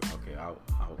okay. I'll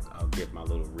get my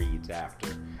little reads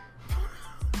after.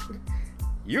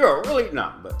 You're really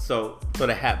not, but so that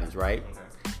happens, right?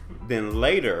 Okay. Then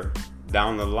later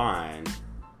down the line,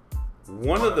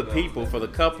 one of the people for the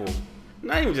couple,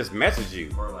 not even just message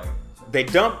you, or like they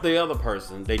dump the other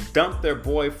person, they dump their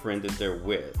boyfriend that they're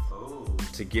with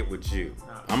to get with you.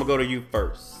 I'm gonna go to you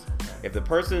first. Okay. If the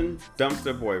person dumps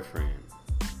their boyfriend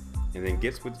and then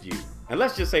gets with you, and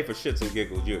let's just say for shits and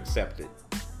giggles you accept it.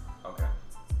 Okay.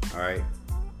 All right.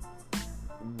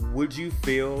 Would you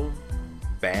feel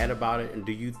bad about it, and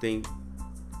do you think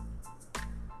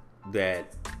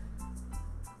that,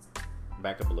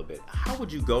 back up a little bit, how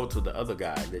would you go to the other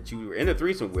guy that you were in a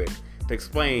threesome with to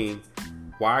explain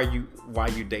why are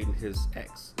you dating his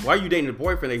ex? Why are you dating the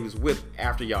boyfriend that he was with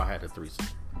after y'all had a threesome?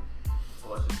 So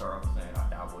let's just start off saying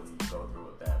I wouldn't go through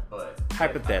with that, but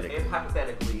hypothetically,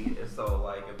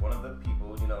 if one of the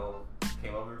people, you know,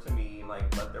 came over to me and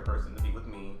like left their person to be with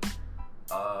me,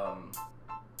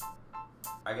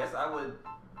 I guess I would,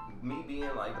 me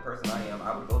being like the person I am,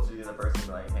 I would go to the other person and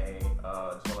be like, hey, just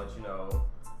want to let you know,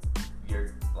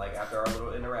 you're like, after our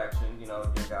little interaction, you know,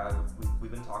 your guy,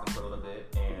 we've been talking for a little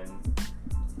bit, and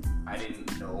I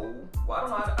didn't know. Well, I don't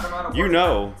know how to word it. You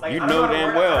know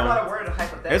damn well. I don't know how to word it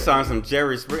hypothetically. It's on some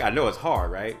Jerry Springer. I know it's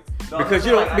hard, right? No, because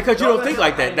you don't think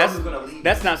like that.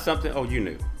 That's not something. Oh, you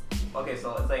knew. Okay,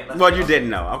 so let's say. Well, you didn't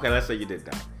know. Okay, let's say you did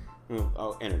know.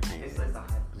 Oh, entertaining.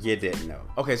 You didn't know.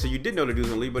 Okay, so you did know the dude's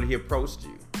gonna leave, but he approached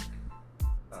you.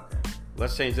 Okay.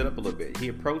 Let's change it up a little bit. He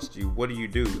approached you. What do you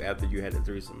do after you had the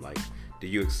threesome? Like, do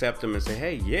you accept him and say,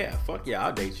 hey, yeah, fuck yeah,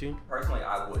 I'll date you? Personally,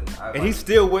 I wouldn't. And he's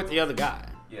still with the other guy.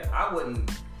 Yeah, I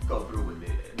wouldn't go through with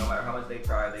it. No matter how much they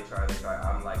try.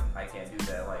 I'm like, I can't do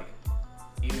that. Like,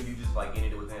 even if you just like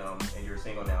ended it with him and you're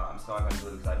single now, I'm still not gonna do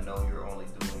it because I know you're only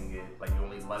doing it, like you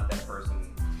only left that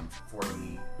person for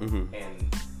me. Mm-hmm.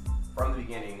 And from the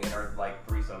beginning in our like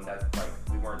threesome, that's like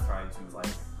we weren't trying to like,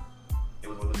 it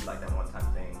was literally like that one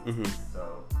time thing. Mm-hmm.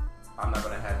 So I'm not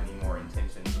gonna have any more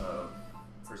intentions of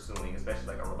pursuing, especially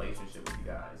like a relationship with you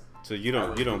guys. So you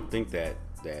don't think that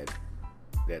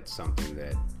that's something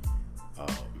that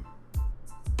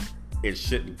it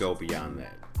shouldn't go beyond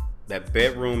that. That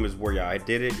bedroom is where y'all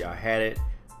did it, y'all had it,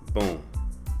 boom.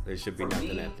 There should be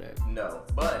nothing at that. No,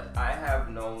 but I have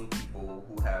known people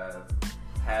who have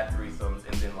had threesomes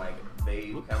and then like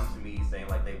they come to me saying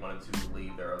like they wanted to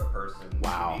leave their other person to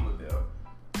be with them.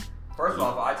 First of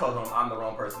all, I told them I'm the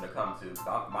wrong person to come to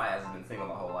because my ass has been single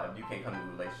my whole life. You can't come to a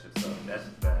relationship stuff. That's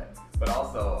just bad. But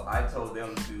also, I told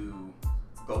them to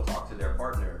go talk to their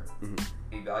partner,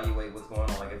 evaluate what's going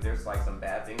on. Like if there's like some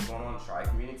bad things going on, try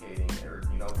communicating, or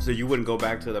you know. So you wouldn't go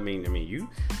back to. I mean,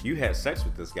 you had sex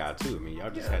with this guy too. I mean,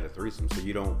 y'all just had a threesome, so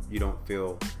you don't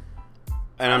feel.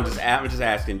 And I'm just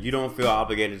asking. You don't feel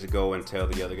obligated to go and tell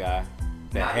the other guy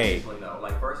that no.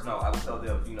 Like first, no. I would tell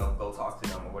them, go talk to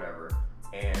them or whatever.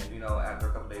 And, after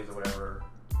a couple days or whatever,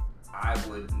 I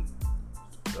would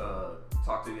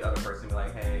talk to the other person and be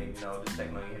like, hey, just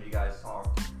checking on you. Have you guys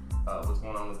talked? What's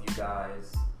going on with you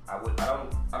guys? I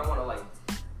don't want to, like,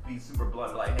 be super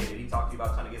blunt, like, hey, did he talk to you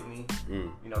about trying to get with me?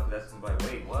 Because that's just like,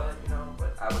 wait, what?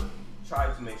 But I would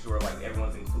try to make sure, like,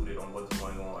 everyone's included on what's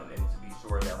going on and to be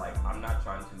sure that, like, I'm not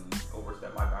trying to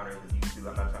overstep my boundaries with you two.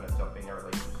 I'm not trying to jump in your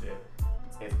relationship.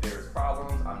 If there's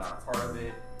problems, I'm not a part of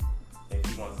it. If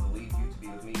he wants to leave you to be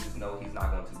with me, just know he's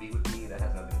not going to be with me. That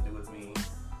has nothing to do with me.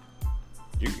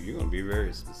 You're going to be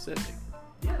very specific.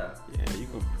 Yeah. Yeah, you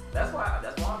can. That's why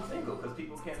I'm single, because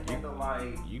people can't handle my.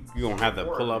 You don't have to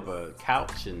pull up a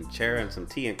couch and chair and some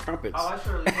tea and crumpets. Oh, I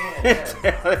surely can. Yes.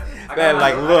 I got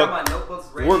my notebooks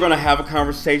ready. We're gonna have a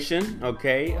conversation.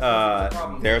 Okay.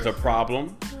 There's a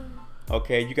problem.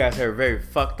 Okay, you guys have a very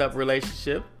fucked up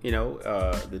relationship.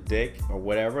 The dick or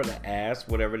whatever, the ass,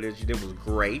 whatever it is you did was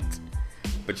great.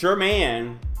 But your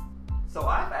man. So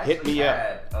I've actually hit me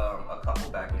had a couple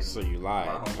back in. So you lied.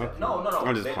 Okay. No.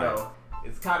 I'm just playing.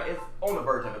 It's on the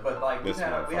verge of it, but like we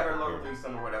had our little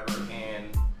threesome or whatever,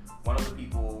 and one of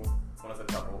the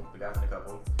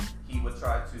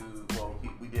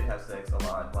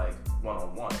not like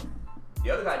one-on-one.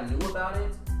 The other guy knew about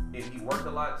it, and he worked a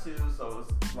lot too, so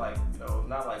it's like,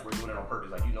 not like we're doing it on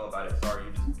purpose. Like, you know about it, sorry,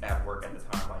 you just at work at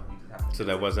the time, like we just have to. So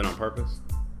that wasn't on purpose?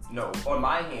 No, on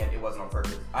my hand, it wasn't on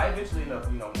purpose. I eventually ended up,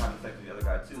 having sex with the other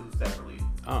guy too, separately.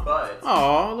 Oh.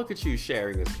 But Look at you,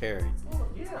 sharing is caring. well,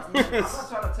 yeah, I'm not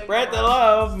trying to take spread the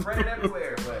love, spread it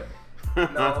everywhere, but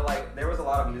no, like there was a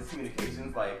lot of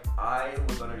miscommunications. Like I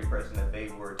was under the impression that they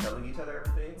were telling each other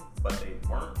everything, but they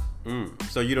weren't.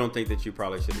 So you don't think that you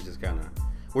probably should have just kind of?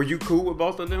 Were you cool with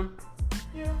both of them?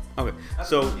 Yeah. Okay.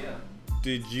 Yeah.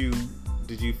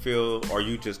 Did you feel, or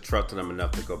you just trusted them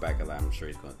enough to go back and like, I'm sure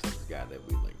he's gonna tell this guy that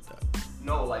we linked up?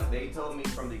 No, like they told me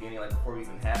from the beginning, like before we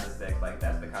even had the sex, like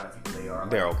that's the kind of people they are.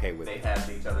 They're like, okay with they it. They have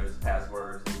each other's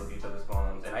passwords, they look at each other's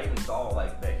phones, and I even saw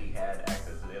like that he had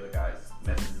access to the other guy's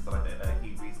messages and stuff like that. That he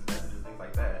reads his messages, things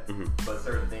like that. Mm-hmm. But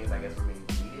certain things, I guess, were being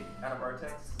deleted out of our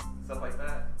texts, stuff like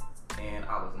that. And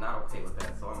I was not okay with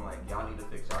that. So I'm like, y'all need to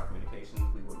fix y'all communications.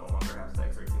 We will no longer have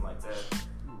sex or anything like that.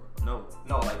 No,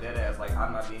 like that ass. Like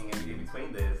I'm not being in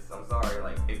between this. I'm sorry.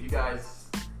 Like if you guys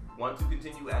want to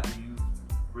continue after you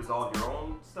resolve your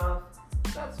own stuff,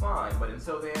 that's fine. But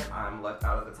until then, I'm left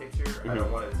out of the picture. Mm-hmm. I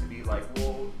don't want it to be like,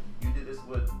 well, you did this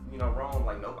with wrong.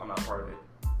 Like nope, I'm not part of it.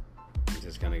 You're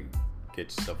just gonna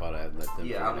get yourself out of it and let them.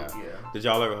 Yeah, yeah. Did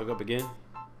y'all ever hook up again?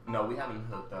 No, we haven't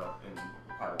hooked up in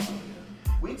quite a while yet.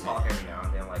 We talk every now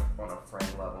and then, like on a friend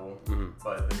level,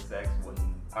 but the sex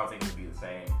wouldn't. I don't think it would be the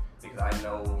same because I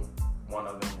know one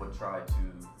of them would try to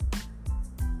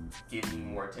give me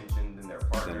more attention than their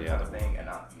partner, kind of thing, and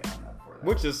I'm not for that.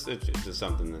 Which is it's just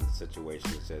something in the situation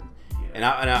said, and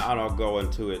I'll go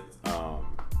into it.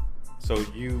 So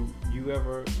you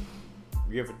ever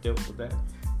dealt with that?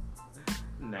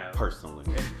 No. Personally.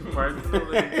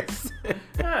 Personally, I'm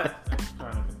trying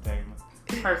to contain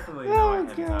myself. Personally, no, I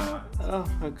have not. Oh,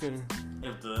 I couldn't.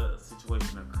 If the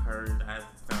situation occurred, it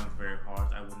sounds very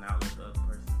harsh. I would not let the other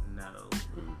person know.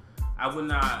 Mm-hmm.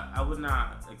 I would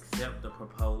not accept the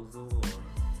proposal or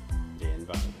the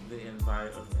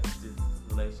invite of this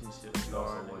relationship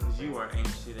started because you are ain't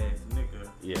shit ass nigga.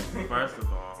 Yeah. First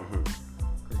of all,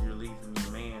 because you're leaving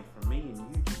your man for me,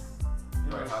 and you just.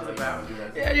 Shit about me.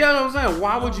 Yeah, you know what I'm saying?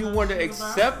 Why would you want to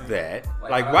accept that?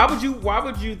 Like, why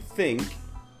would you think?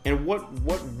 And what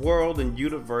world and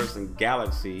universe and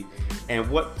galaxy and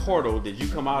what portal did you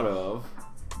come out of?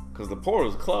 Because the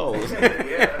portal's closed.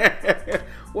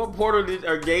 What portal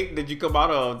or gate did you come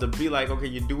out of to be like, okay,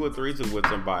 you do a threesome with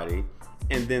somebody,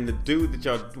 and then the dude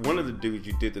one of the dudes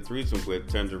you did the threesome with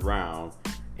turns around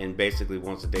and basically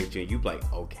wants to date you, and you be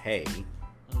like, okay,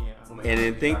 and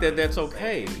then think that that's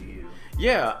okay.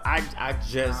 Yeah, I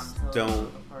just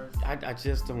don't. I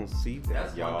just don't see that.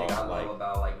 That's y'all. One thing I love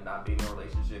about like not being in a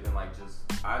relationship and like just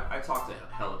I talk to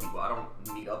hella people. I don't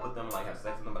meet up with them, like have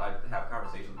sex with them, but I have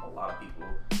conversations with a lot of people.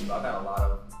 So I've had a lot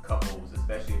of couples,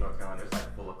 especially in North Carolina. There's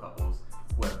like full of couples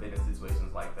who have been in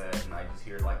situations like that, and I just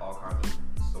hear like all kinds of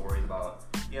stories about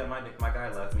my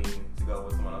guy left me to go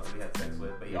with someone else that he had sex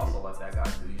with, but he also left that guy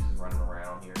too. He's just running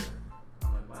around here.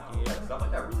 I'm like, wow, like, stuff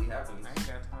like that really happens. I ain't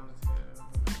got time to tell.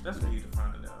 That's for you to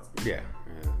find out. Yeah.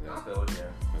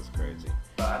 That's crazy.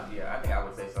 But I think I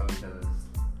would say something because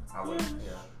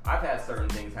I've had certain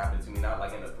things happen to me, not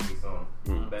like in a threesome,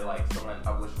 but like someone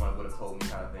I wish one would have told me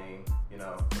kind of thing,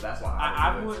 So that's why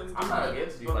I wouldn't. I'm not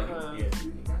against you. Like, you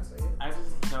gotta say it. I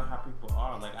just know how people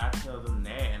are. Like I tell them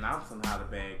that, and I'm somehow the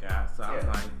bad guy, so I'm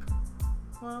like,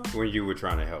 well. When you were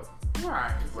trying to help.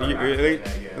 Right.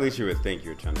 At least you would think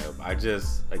you were trying to help. I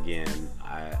just, again,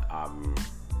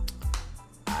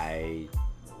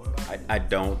 I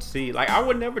don't see, like, I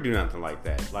would never do nothing like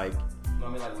that. Like, I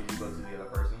mean, like, would you go to the other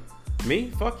person? Me?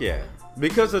 Fuck yeah.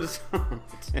 Because of this,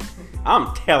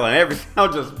 I'm telling everything.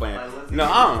 I'm just playing. No,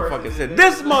 I don't fucking say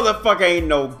this motherfucker ain't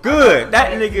no good.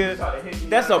 That nigga,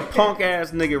 that's a punk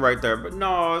ass nigga right there. But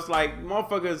no, it's like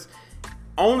motherfuckers.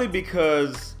 Only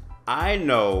because I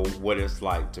know what it's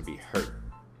like to be hurt.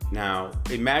 Now,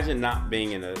 imagine not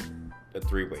being in a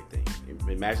three-way thing.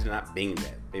 Imagine not being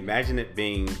that. Imagine it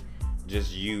being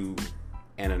just you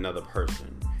and another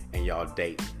person, and y'all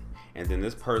dating, and then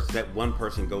that one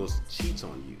person goes cheats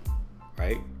on you,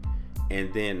 right?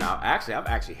 And then now, I've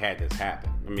actually had this happen.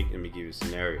 Let me give you a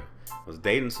scenario. I was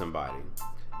dating somebody,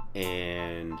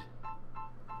 and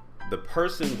the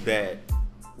person that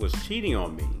was cheating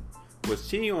on me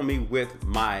with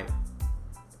my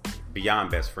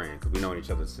beyond best friend, because we've known each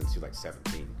other since he was like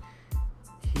 17.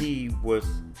 He was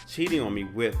cheating on me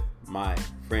with my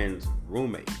friend's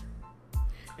roommate.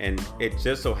 And it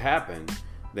just so happened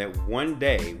that one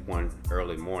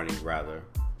early morning rather,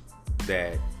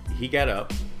 that he got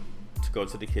up to go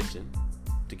to the kitchen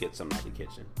to get something out of the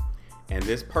kitchen. And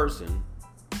this person,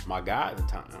 my guy at the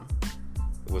time,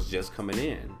 was just coming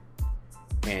in.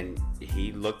 And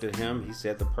he looked at him. He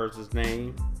said the person's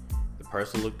name. The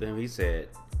person looked at him. He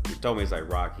told me, he's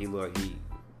like, Rock, he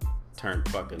turned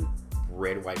fucking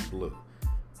red, white, blue.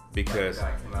 Because the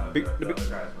guy came out of the other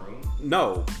guy's room?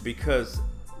 No,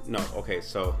 okay,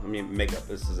 so let me make up,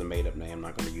 this is a made up name. I'm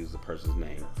not going to use the person's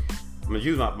name. I'm going to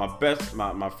use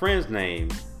my friend's name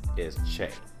is Che.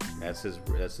 That's his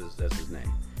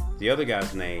name. The other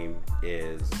guy's name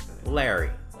is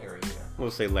Larry. Larry, yeah.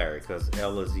 We'll say Larry because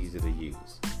L is easy to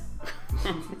use.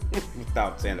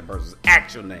 Without saying the person's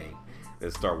actual name.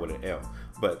 Let's start with an L.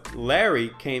 But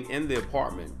Larry came in the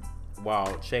apartment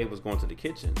while Che was going to the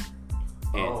kitchen.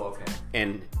 And, okay.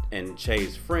 And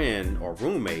Che's friend or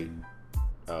roommate,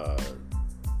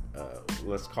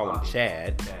 let's call him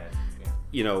Chad.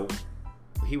 Yeah.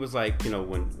 He was like,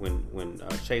 when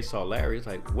Che saw Larry, he's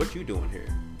like, "What you doing here?"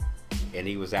 And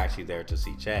he was actually there to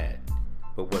see Chad.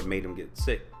 But what made him get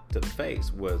sick to the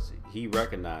face was he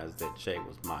recognized that Che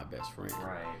was my best friend,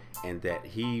 right? And that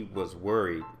he was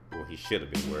worried. Well, he should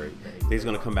have been worried that he's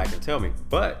gonna come back and tell me.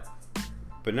 But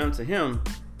none to him,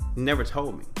 he never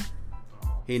told me.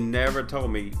 He never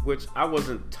told me, which I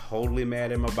wasn't totally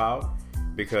mad at him about,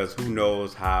 because who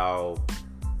knows how,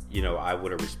 I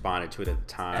would have responded to it at the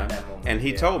time. And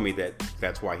he told me that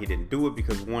that's why he didn't do it,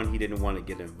 because one, he didn't want to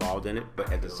get involved in it,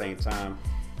 but at the same time,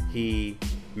 he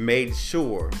made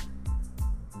sure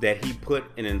that he put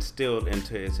and instilled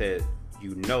into his head,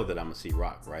 that I'm gonna see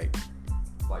Rock, right?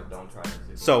 Like, don't try to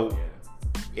see. So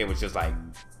it was just like,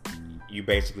 you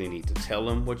basically need to tell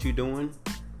him what you're doing,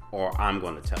 or I'm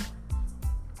gonna tell him.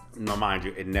 No, mind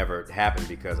you, it never happened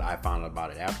because I found out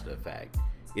about it after the fact,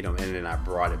 and then I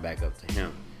brought it back up to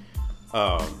him.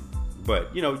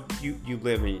 But you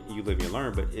live and you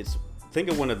learn. But think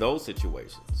of one of those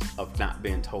situations of not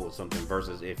being told something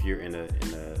versus if you're in a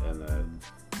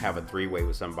have a three-way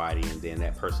with somebody and then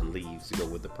that person leaves to go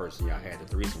with the person y'all had the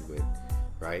threesome with,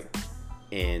 right?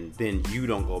 And then you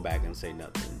don't go back and say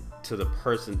nothing to the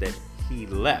person that he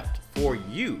left for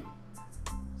you.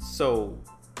 So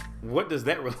what does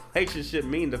that relationship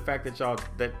mean? The fact that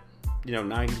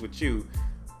now he's with you.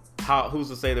 Who's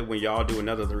to say that when y'all do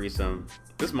another threesome,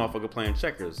 this motherfucker playing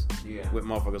checkers with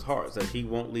motherfuckers' hearts, that he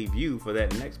won't leave you for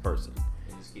that next person?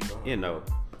 And just keep going.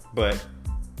 But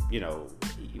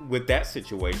with that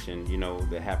situation,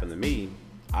 that happened to me,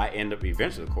 I end up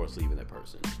eventually, of course, leaving that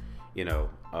person.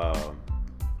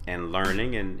 And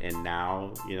learning, and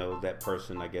now that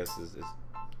person, I guess, is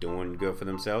doing good for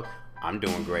themselves. I'm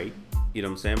doing great. You know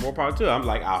what I'm saying? More power to it. I'm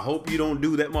like, I hope you don't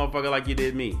do that motherfucker like you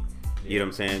did me. You know what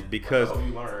I'm saying? Because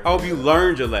I hope you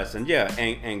learned your lesson. Yeah,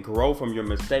 and grow from your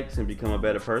mistakes and become a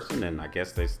better person. And I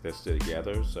guess they're still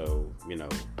together. So,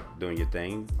 doing your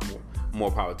thing.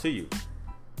 More power to you.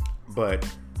 But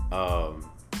I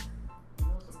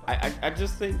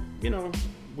just think,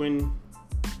 when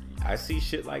I see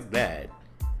shit like that,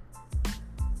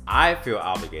 I feel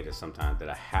obligated sometimes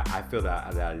that I feel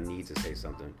that I need to say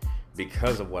something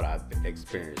because of what I've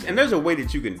experienced. And there's a way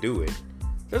that you can do it.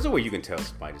 There's a way you can tell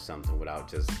somebody something without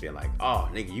just being like, "Oh,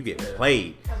 nigga, you get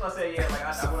played." That's what I say. Yeah, like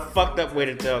it's a fucked up way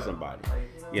to tell somebody.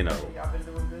 Y'all been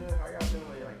doing good. How y'all doing?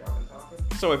 Like y'all been talking.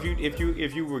 So if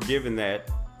you were given that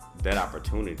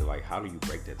opportunity to, like, how do you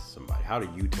break that to somebody? How do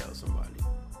you tell somebody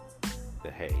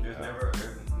that, hey? There's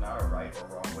not a right or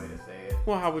wrong way to say it.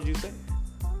 Well, how would you say it?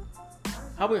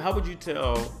 How would you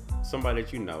tell somebody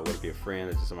that whether it be a friend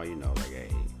or just somebody like, hey,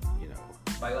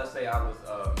 Like, let's say I was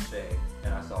Shay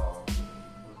and I saw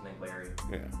Larry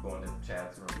going to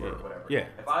Chad's room or whatever. Yeah.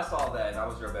 If I saw that and I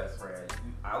was your best friend,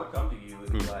 I would come to you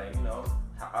and be like,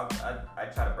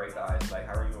 I'd try to break the ice. Like,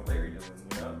 how are you and Larry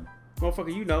doing?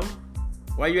 Motherfucker,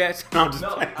 why you asking? I'm just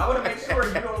playing. I want to make sure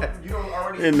you don't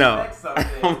already suspect something.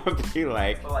 I'm gonna be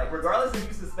like, but like, regardless if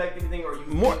you suspect anything or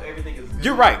everything is good.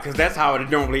 You're right, because that's how it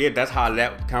normally is. That's how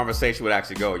that conversation would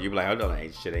actually go. You'd be like, hold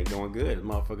on, shit ain't going good. The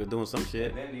motherfucker doing some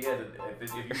shit. And then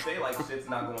if you say like shit's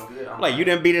not going good, I'm like, you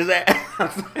didn't beat his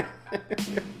ass.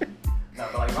 No,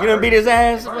 but like, you didn't beat his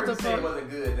ass. What the fuck? If it wasn't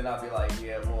good, then I'd be like,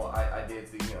 yeah, well, I did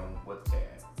see with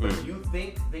Chad. But if you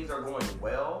think things are going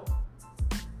well.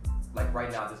 Like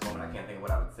right now at this moment, I can't think of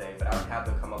what I would say, but I would have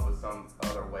to come up with some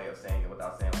other way of saying it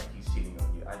without saying like he's cheating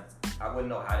on you. I wouldn't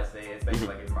know how to say it, especially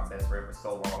like if you're my best friend for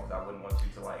so long, because I wouldn't want you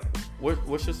to like.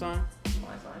 What's your sign?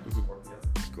 My sign,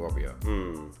 Scorpio.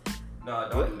 No,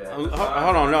 don't do that. Hold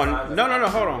on,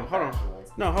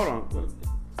 no, hold on.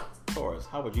 Taurus,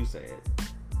 how would you say it?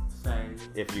 Same.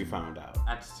 If you found out,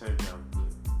 I just told you I would.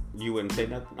 You wouldn't say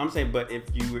nothing. I'm saying, but if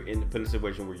you were in a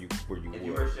situation where you if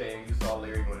you were Shay and you saw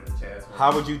Larry going to the chest,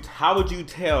 how would you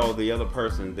tell the other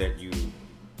person that you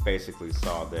basically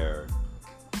saw their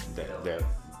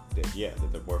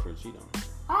boyfriend cheat on them.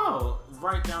 Oh,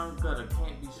 right down gutter.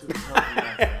 Can't be sure.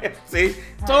 See,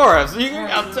 Taurus,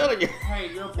 I'm telling you.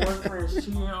 Hey, your boyfriend's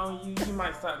cheating on you. You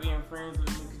might stop being friends with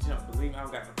me because you don't believe me. I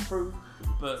don't got the proof.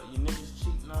 But your nigga's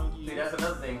cheating on you. See, that's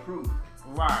another thing, proof.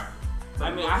 Right.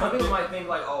 Some people might think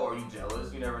like, oh, are you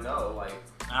jealous? You never know. Like,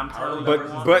 I'm telling you.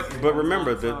 But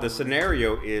remember, the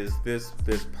scenario is this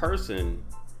person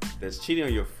that's cheating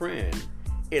on your friend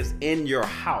is in your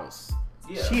house,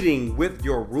 cheating with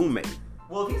your roommate.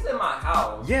 Well, if he's in my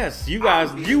house, yes, you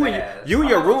guys, you and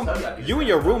your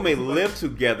roommate live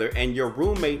together, and your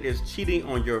roommate is cheating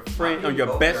on your friend, on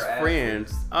your best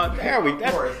friends. There we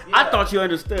go. I thought you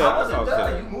understood. I wasn't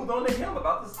done. You moved on to him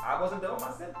about this. I wasn't done with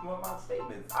my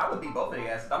statements. I would beat both of the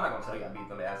asses. I'm not gonna tell you I beat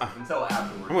them asses until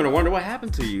afterwards. I'm gonna wonder what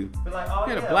happened to you. But like, oh,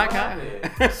 you had a black eye.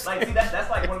 Like, see, that's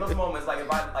like one of those moments. Like,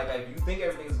 if you think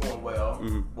everything's going well,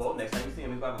 well, next time you see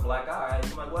him, he's gonna have a black eye. And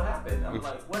you're like, what happened? I'm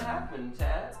like, what happened,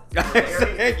 Chad?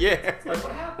 Yeah. Like,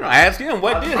 what happened? I asked him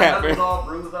what did happen. I was all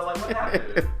bruised. I'm like, what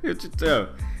happened? What you tell?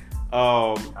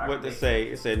 What they say?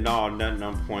 It said no, nothing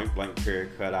on point blank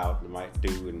period cut out. They might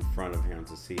do in front of him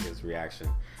to see his reaction.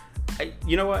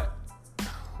 You know what?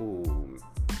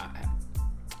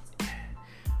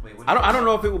 I don't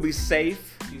know if it would be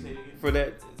safe for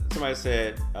that. Somebody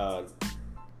said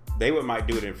they might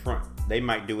do it in front. They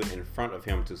might do it in front of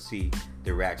him to see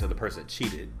the reaction of the person that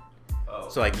cheated. Oh.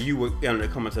 So like you were going to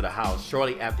come into the house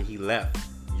shortly after he left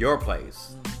your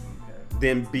place,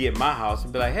 then be at my house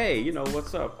and be like, hey, you know,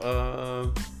 what's up? Be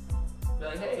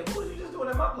like, hey, what was you just doing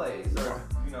at my place? Or,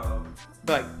 you know.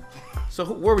 Like, so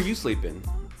where were you sleeping?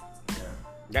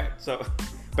 Yeah.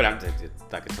 But I'm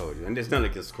like I told you, and there's none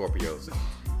against Scorpios.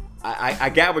 I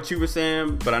got what you were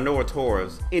saying, but I know a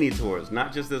Taurus, any Taurus,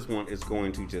 not just this one, is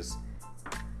going to just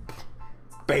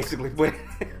basically put.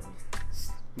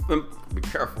 Be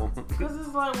careful. Because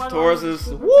it's like, why Tauruses,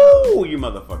 woo, you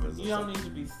motherfuckers. You don't need to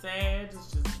be sad.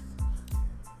 It's just,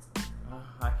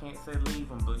 I can't say leave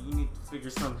them, but you need to figure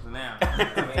something out.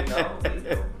 I mean, no, leave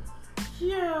them.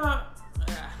 Yeah.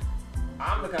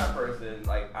 I'm the kind of person,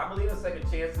 like, I believe in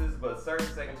second chances, but certain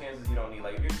second chances you don't need.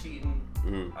 Like, if you're cheating,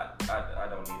 I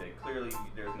don't need it. Clearly,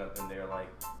 there's nothing there. Like,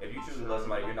 if you choose to love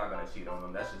somebody, you're not going to cheat on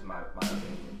them. That's just my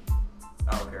opinion.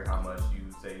 I don't care how much you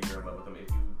say you're in love with them. If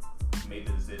you made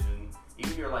the decision,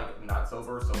 even if you're like not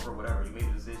sober, whatever, you made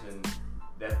the decision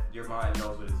that your mind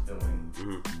knows what it's doing.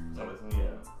 So it's,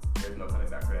 there's no coming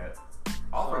back for that.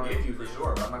 I'll forgive you for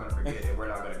sure, but I'm not gonna forget it. We're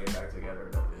not gonna get back together.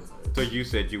 So you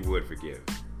said you would forgive?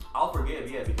 I'll forgive,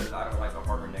 yeah, because I don't like a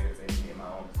harbor negative energy in my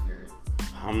own spirit.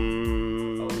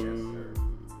 Oh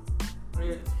yes,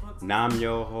 sir. Nam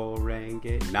yo ho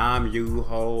renge, nam you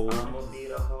ho. I almost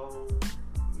need a hoe.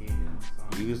 Yeah.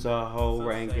 Use a ho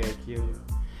renge Q.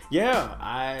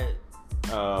 Yeah,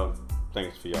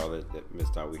 thanks for y'all that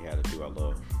missed out. We had to do our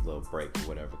little break or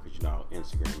whatever, because you know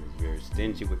Instagram is very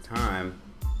stingy with time.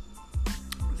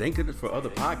 Thank goodness for other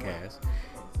podcasts.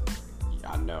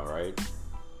 Yeah, I know, right?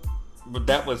 But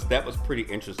that was pretty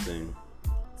interesting,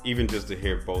 even just to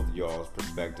hear both y'all's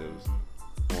perspectives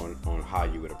on how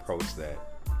you would approach that.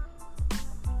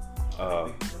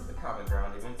 What's the common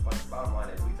ground? Even like bottom line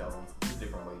is we tell them there's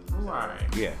different ways. Right.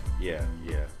 Yeah.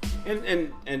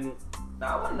 And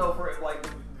now I want to know for like the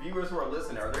viewers who are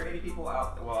listening, are there any people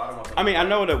out? Well, I don't want them. I mean, I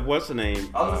know that what's the name?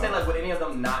 I was gonna say like, would any of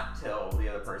them not tell the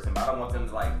other person? But I don't want them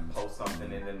to like post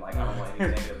something and then like I don't want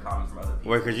any negative comments from other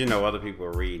people. Well, because you know other people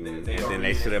are reading and then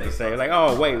they sit up and say like,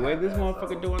 oh wait, this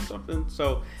motherfucker doing something.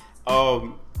 So,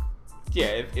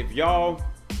 yeah, if y'all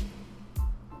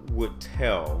would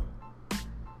tell,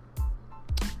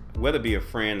 whether it be a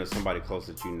friend or somebody close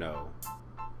that you know,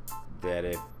 that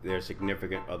if their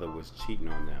significant other was cheating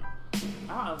on them.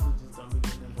 I honestly just don't be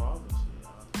getting involved with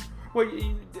shit. Well,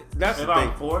 that's if the thing.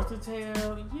 I'm forced to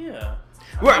tell, yeah.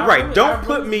 Right. Really, don't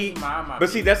put me. My but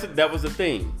see, that was the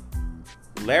thing.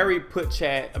 Larry put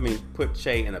Shay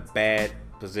in a bad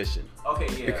position. Okay,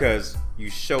 yeah. Because you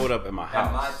showed up at my house.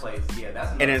 At my place, yeah.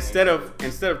 That's. And instead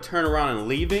of turning around and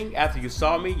leaving after you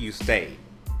saw me, you stayed.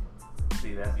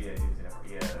 See, that's yeah.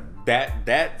 That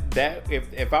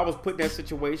if I was put in that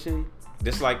situation,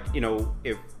 just like, you know,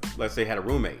 if let's say I had a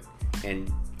roommate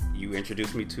and you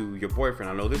introduced me to your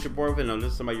boyfriend, I know this your boyfriend, I know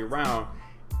this somebody you're around,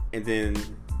 and then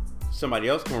somebody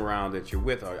else come around that you're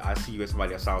with, or I see you at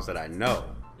somebody else's house that I know,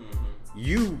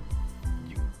 you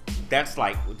that's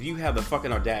like, do you have the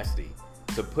fucking audacity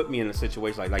to put me in a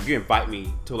situation like you invite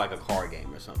me to like a card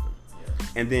game or something?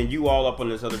 And then you all up on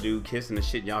this other dude kissing the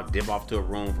shit, and y'all dip off to a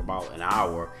room for about an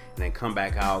hour, and then come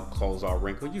back out, clothes all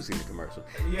wrinkled. You seen the commercial.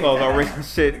 Clothes all wrinkled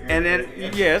shit. And then,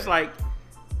 yeah, it's like,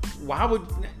 why would...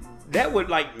 that would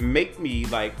like make me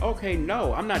like, okay,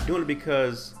 no, I'm not doing it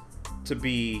because to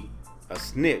be a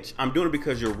snitch. I'm doing it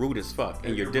because you're rude as fuck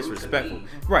and you're disrespectful.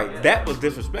 Right. Yeah, that was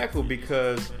disrespectful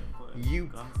because you.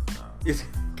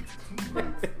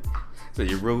 So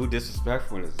you're rude,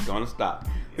 disrespectful, and it's gonna stop.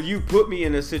 But you put me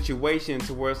in a situation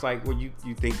to where it's like, well, you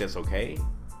think that's okay?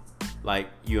 Like,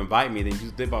 you invite me, then you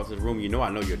dip out to the room. You know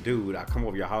I know your dude. I come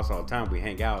over your house all the time. We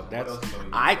hang out.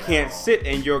 I can't sit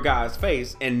in your guy's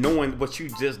face and knowing what you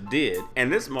just did.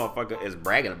 And this motherfucker is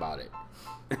bragging about it.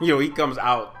 You know, he comes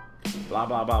out, blah,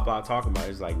 blah, blah, blah, talking about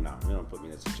it. It's like, no, you don't put me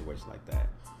in a situation like that.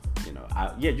 You know,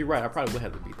 yeah, you're right. I probably would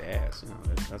have to beat the ass. You know,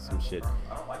 that's some shit.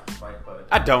 I don't like to fight, but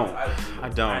I don't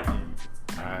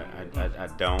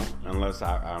unless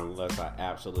I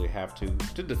absolutely have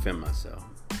to defend myself.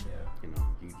 Yeah. You know,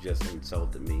 you just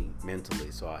insulted me mentally,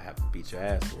 so I have to beat your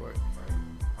ass for it. Right.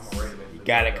 I'm already you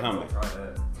got it coming.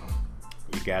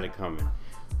 You got it coming.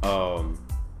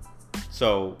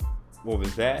 So what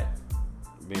was that?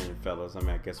 Being fellas, I mean,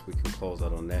 I guess we can close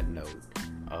out on that note.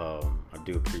 I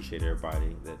do appreciate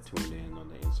everybody that tuned in on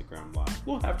the Instagram live.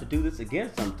 We'll have to do this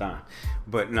again sometime,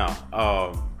 but no.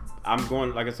 I'm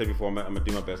going, like I said before, I'm gonna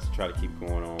do my best to try to keep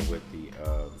going on with the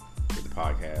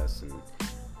podcast, and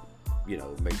you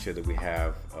know, make sure that we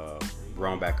have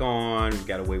Rome back on. We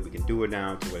got a way we can do it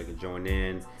now, so they can join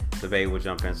in. Survey will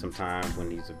jump in sometime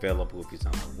when he's available if he's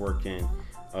not working.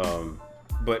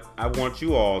 But I want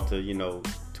you all to, you know,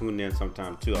 tune in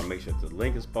sometime too. I'll make sure the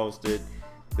link is posted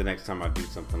the next time I do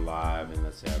something live, and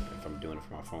let's say if I'm doing it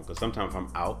from my phone, because sometimes if I'm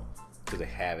out, because they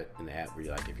have it in the app where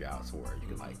you like, if you're out somewhere, you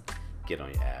can like get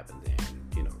on your app and then,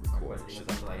 you know, record and shit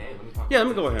like that. Yeah, let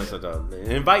me go ahead and set up.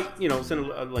 Invite, you know, send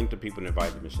a link to people and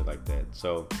invite them and shit like that.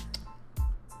 So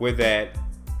with that,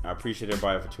 I appreciate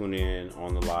everybody for tuning in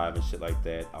on the live and shit like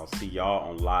that. I'll see y'all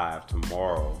on live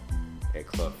tomorrow at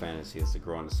Club Fantasy. It's the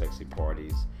Growing the Sexy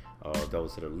Parties.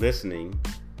 Those that are listening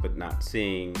but not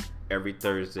seeing, every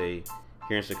Thursday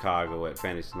here in Chicago at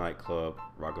Fantasy Nightclub,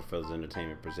 Rockefeller's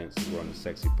Entertainment presents the Growing the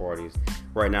Sexy Parties.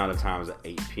 Right now the time is at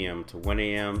 8 p.m. to 1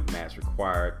 a.m. Mask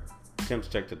required. Temps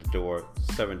checked at the door.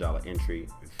 $7 entry.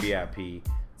 VIP.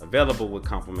 Available with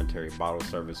complimentary bottle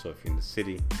service. So if you're in the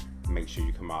city, make sure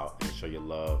you come out and show your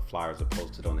love. Flyers are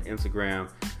posted on the Instagram.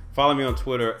 Follow me on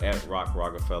Twitter at Rock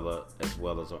Rockefeller, as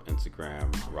well as on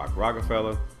Instagram, Rock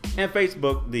Rockefeller, and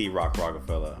Facebook, The Rock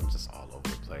Rockefeller. I'm just all over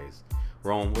the place.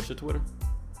 Rome, what's your Twitter?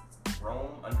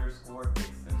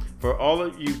 Rome_Dixon. For all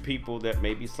of you people that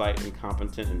may be slightly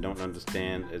incompetent and don't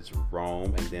understand, it's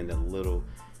Rome, and then the little,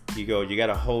 you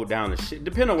gotta hold down the shit.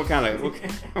 Depending on what kind of,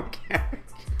 okay.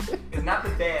 It's not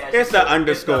the dash. It's the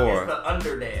underscore. It's the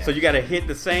under dash. So you gotta hit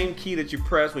the same key that you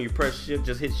press when you press shift.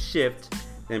 Just hit shift,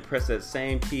 then press that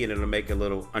same key, and it'll make a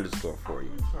little underscore for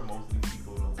you. I'm sure most of these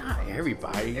people know. Not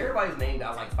everybody. Everybody's name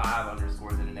got like 5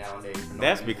 underscores in it nowadays.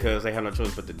 That's because they have no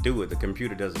choice but to do it. The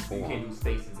computer does it for them. You can't use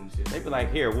spaces and shit. They be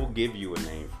like, here, we'll give you a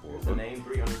name for it. The name,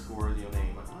 3 underscores, your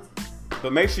name.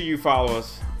 But make sure you follow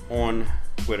us on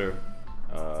Twitter.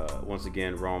 Once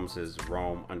again, Rome says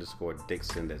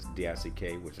Rome_Dixon. That's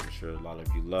D-I-C-K, which I'm sure a lot of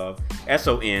you love.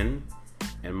 S-O-N.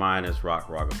 And mine is Rock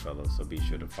Rockefeller. So be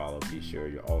sure to follow. Be sure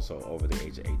you're also over the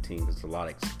age of 18. There's a lot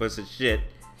of explicit shit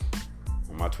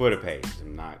on my Twitter page.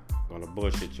 I'm not going to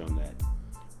bullshit you on that.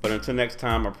 But until next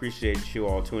time, I appreciate you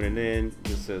all tuning in.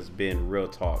 This has been Real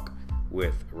Talk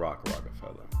with Rock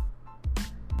Rockefeller.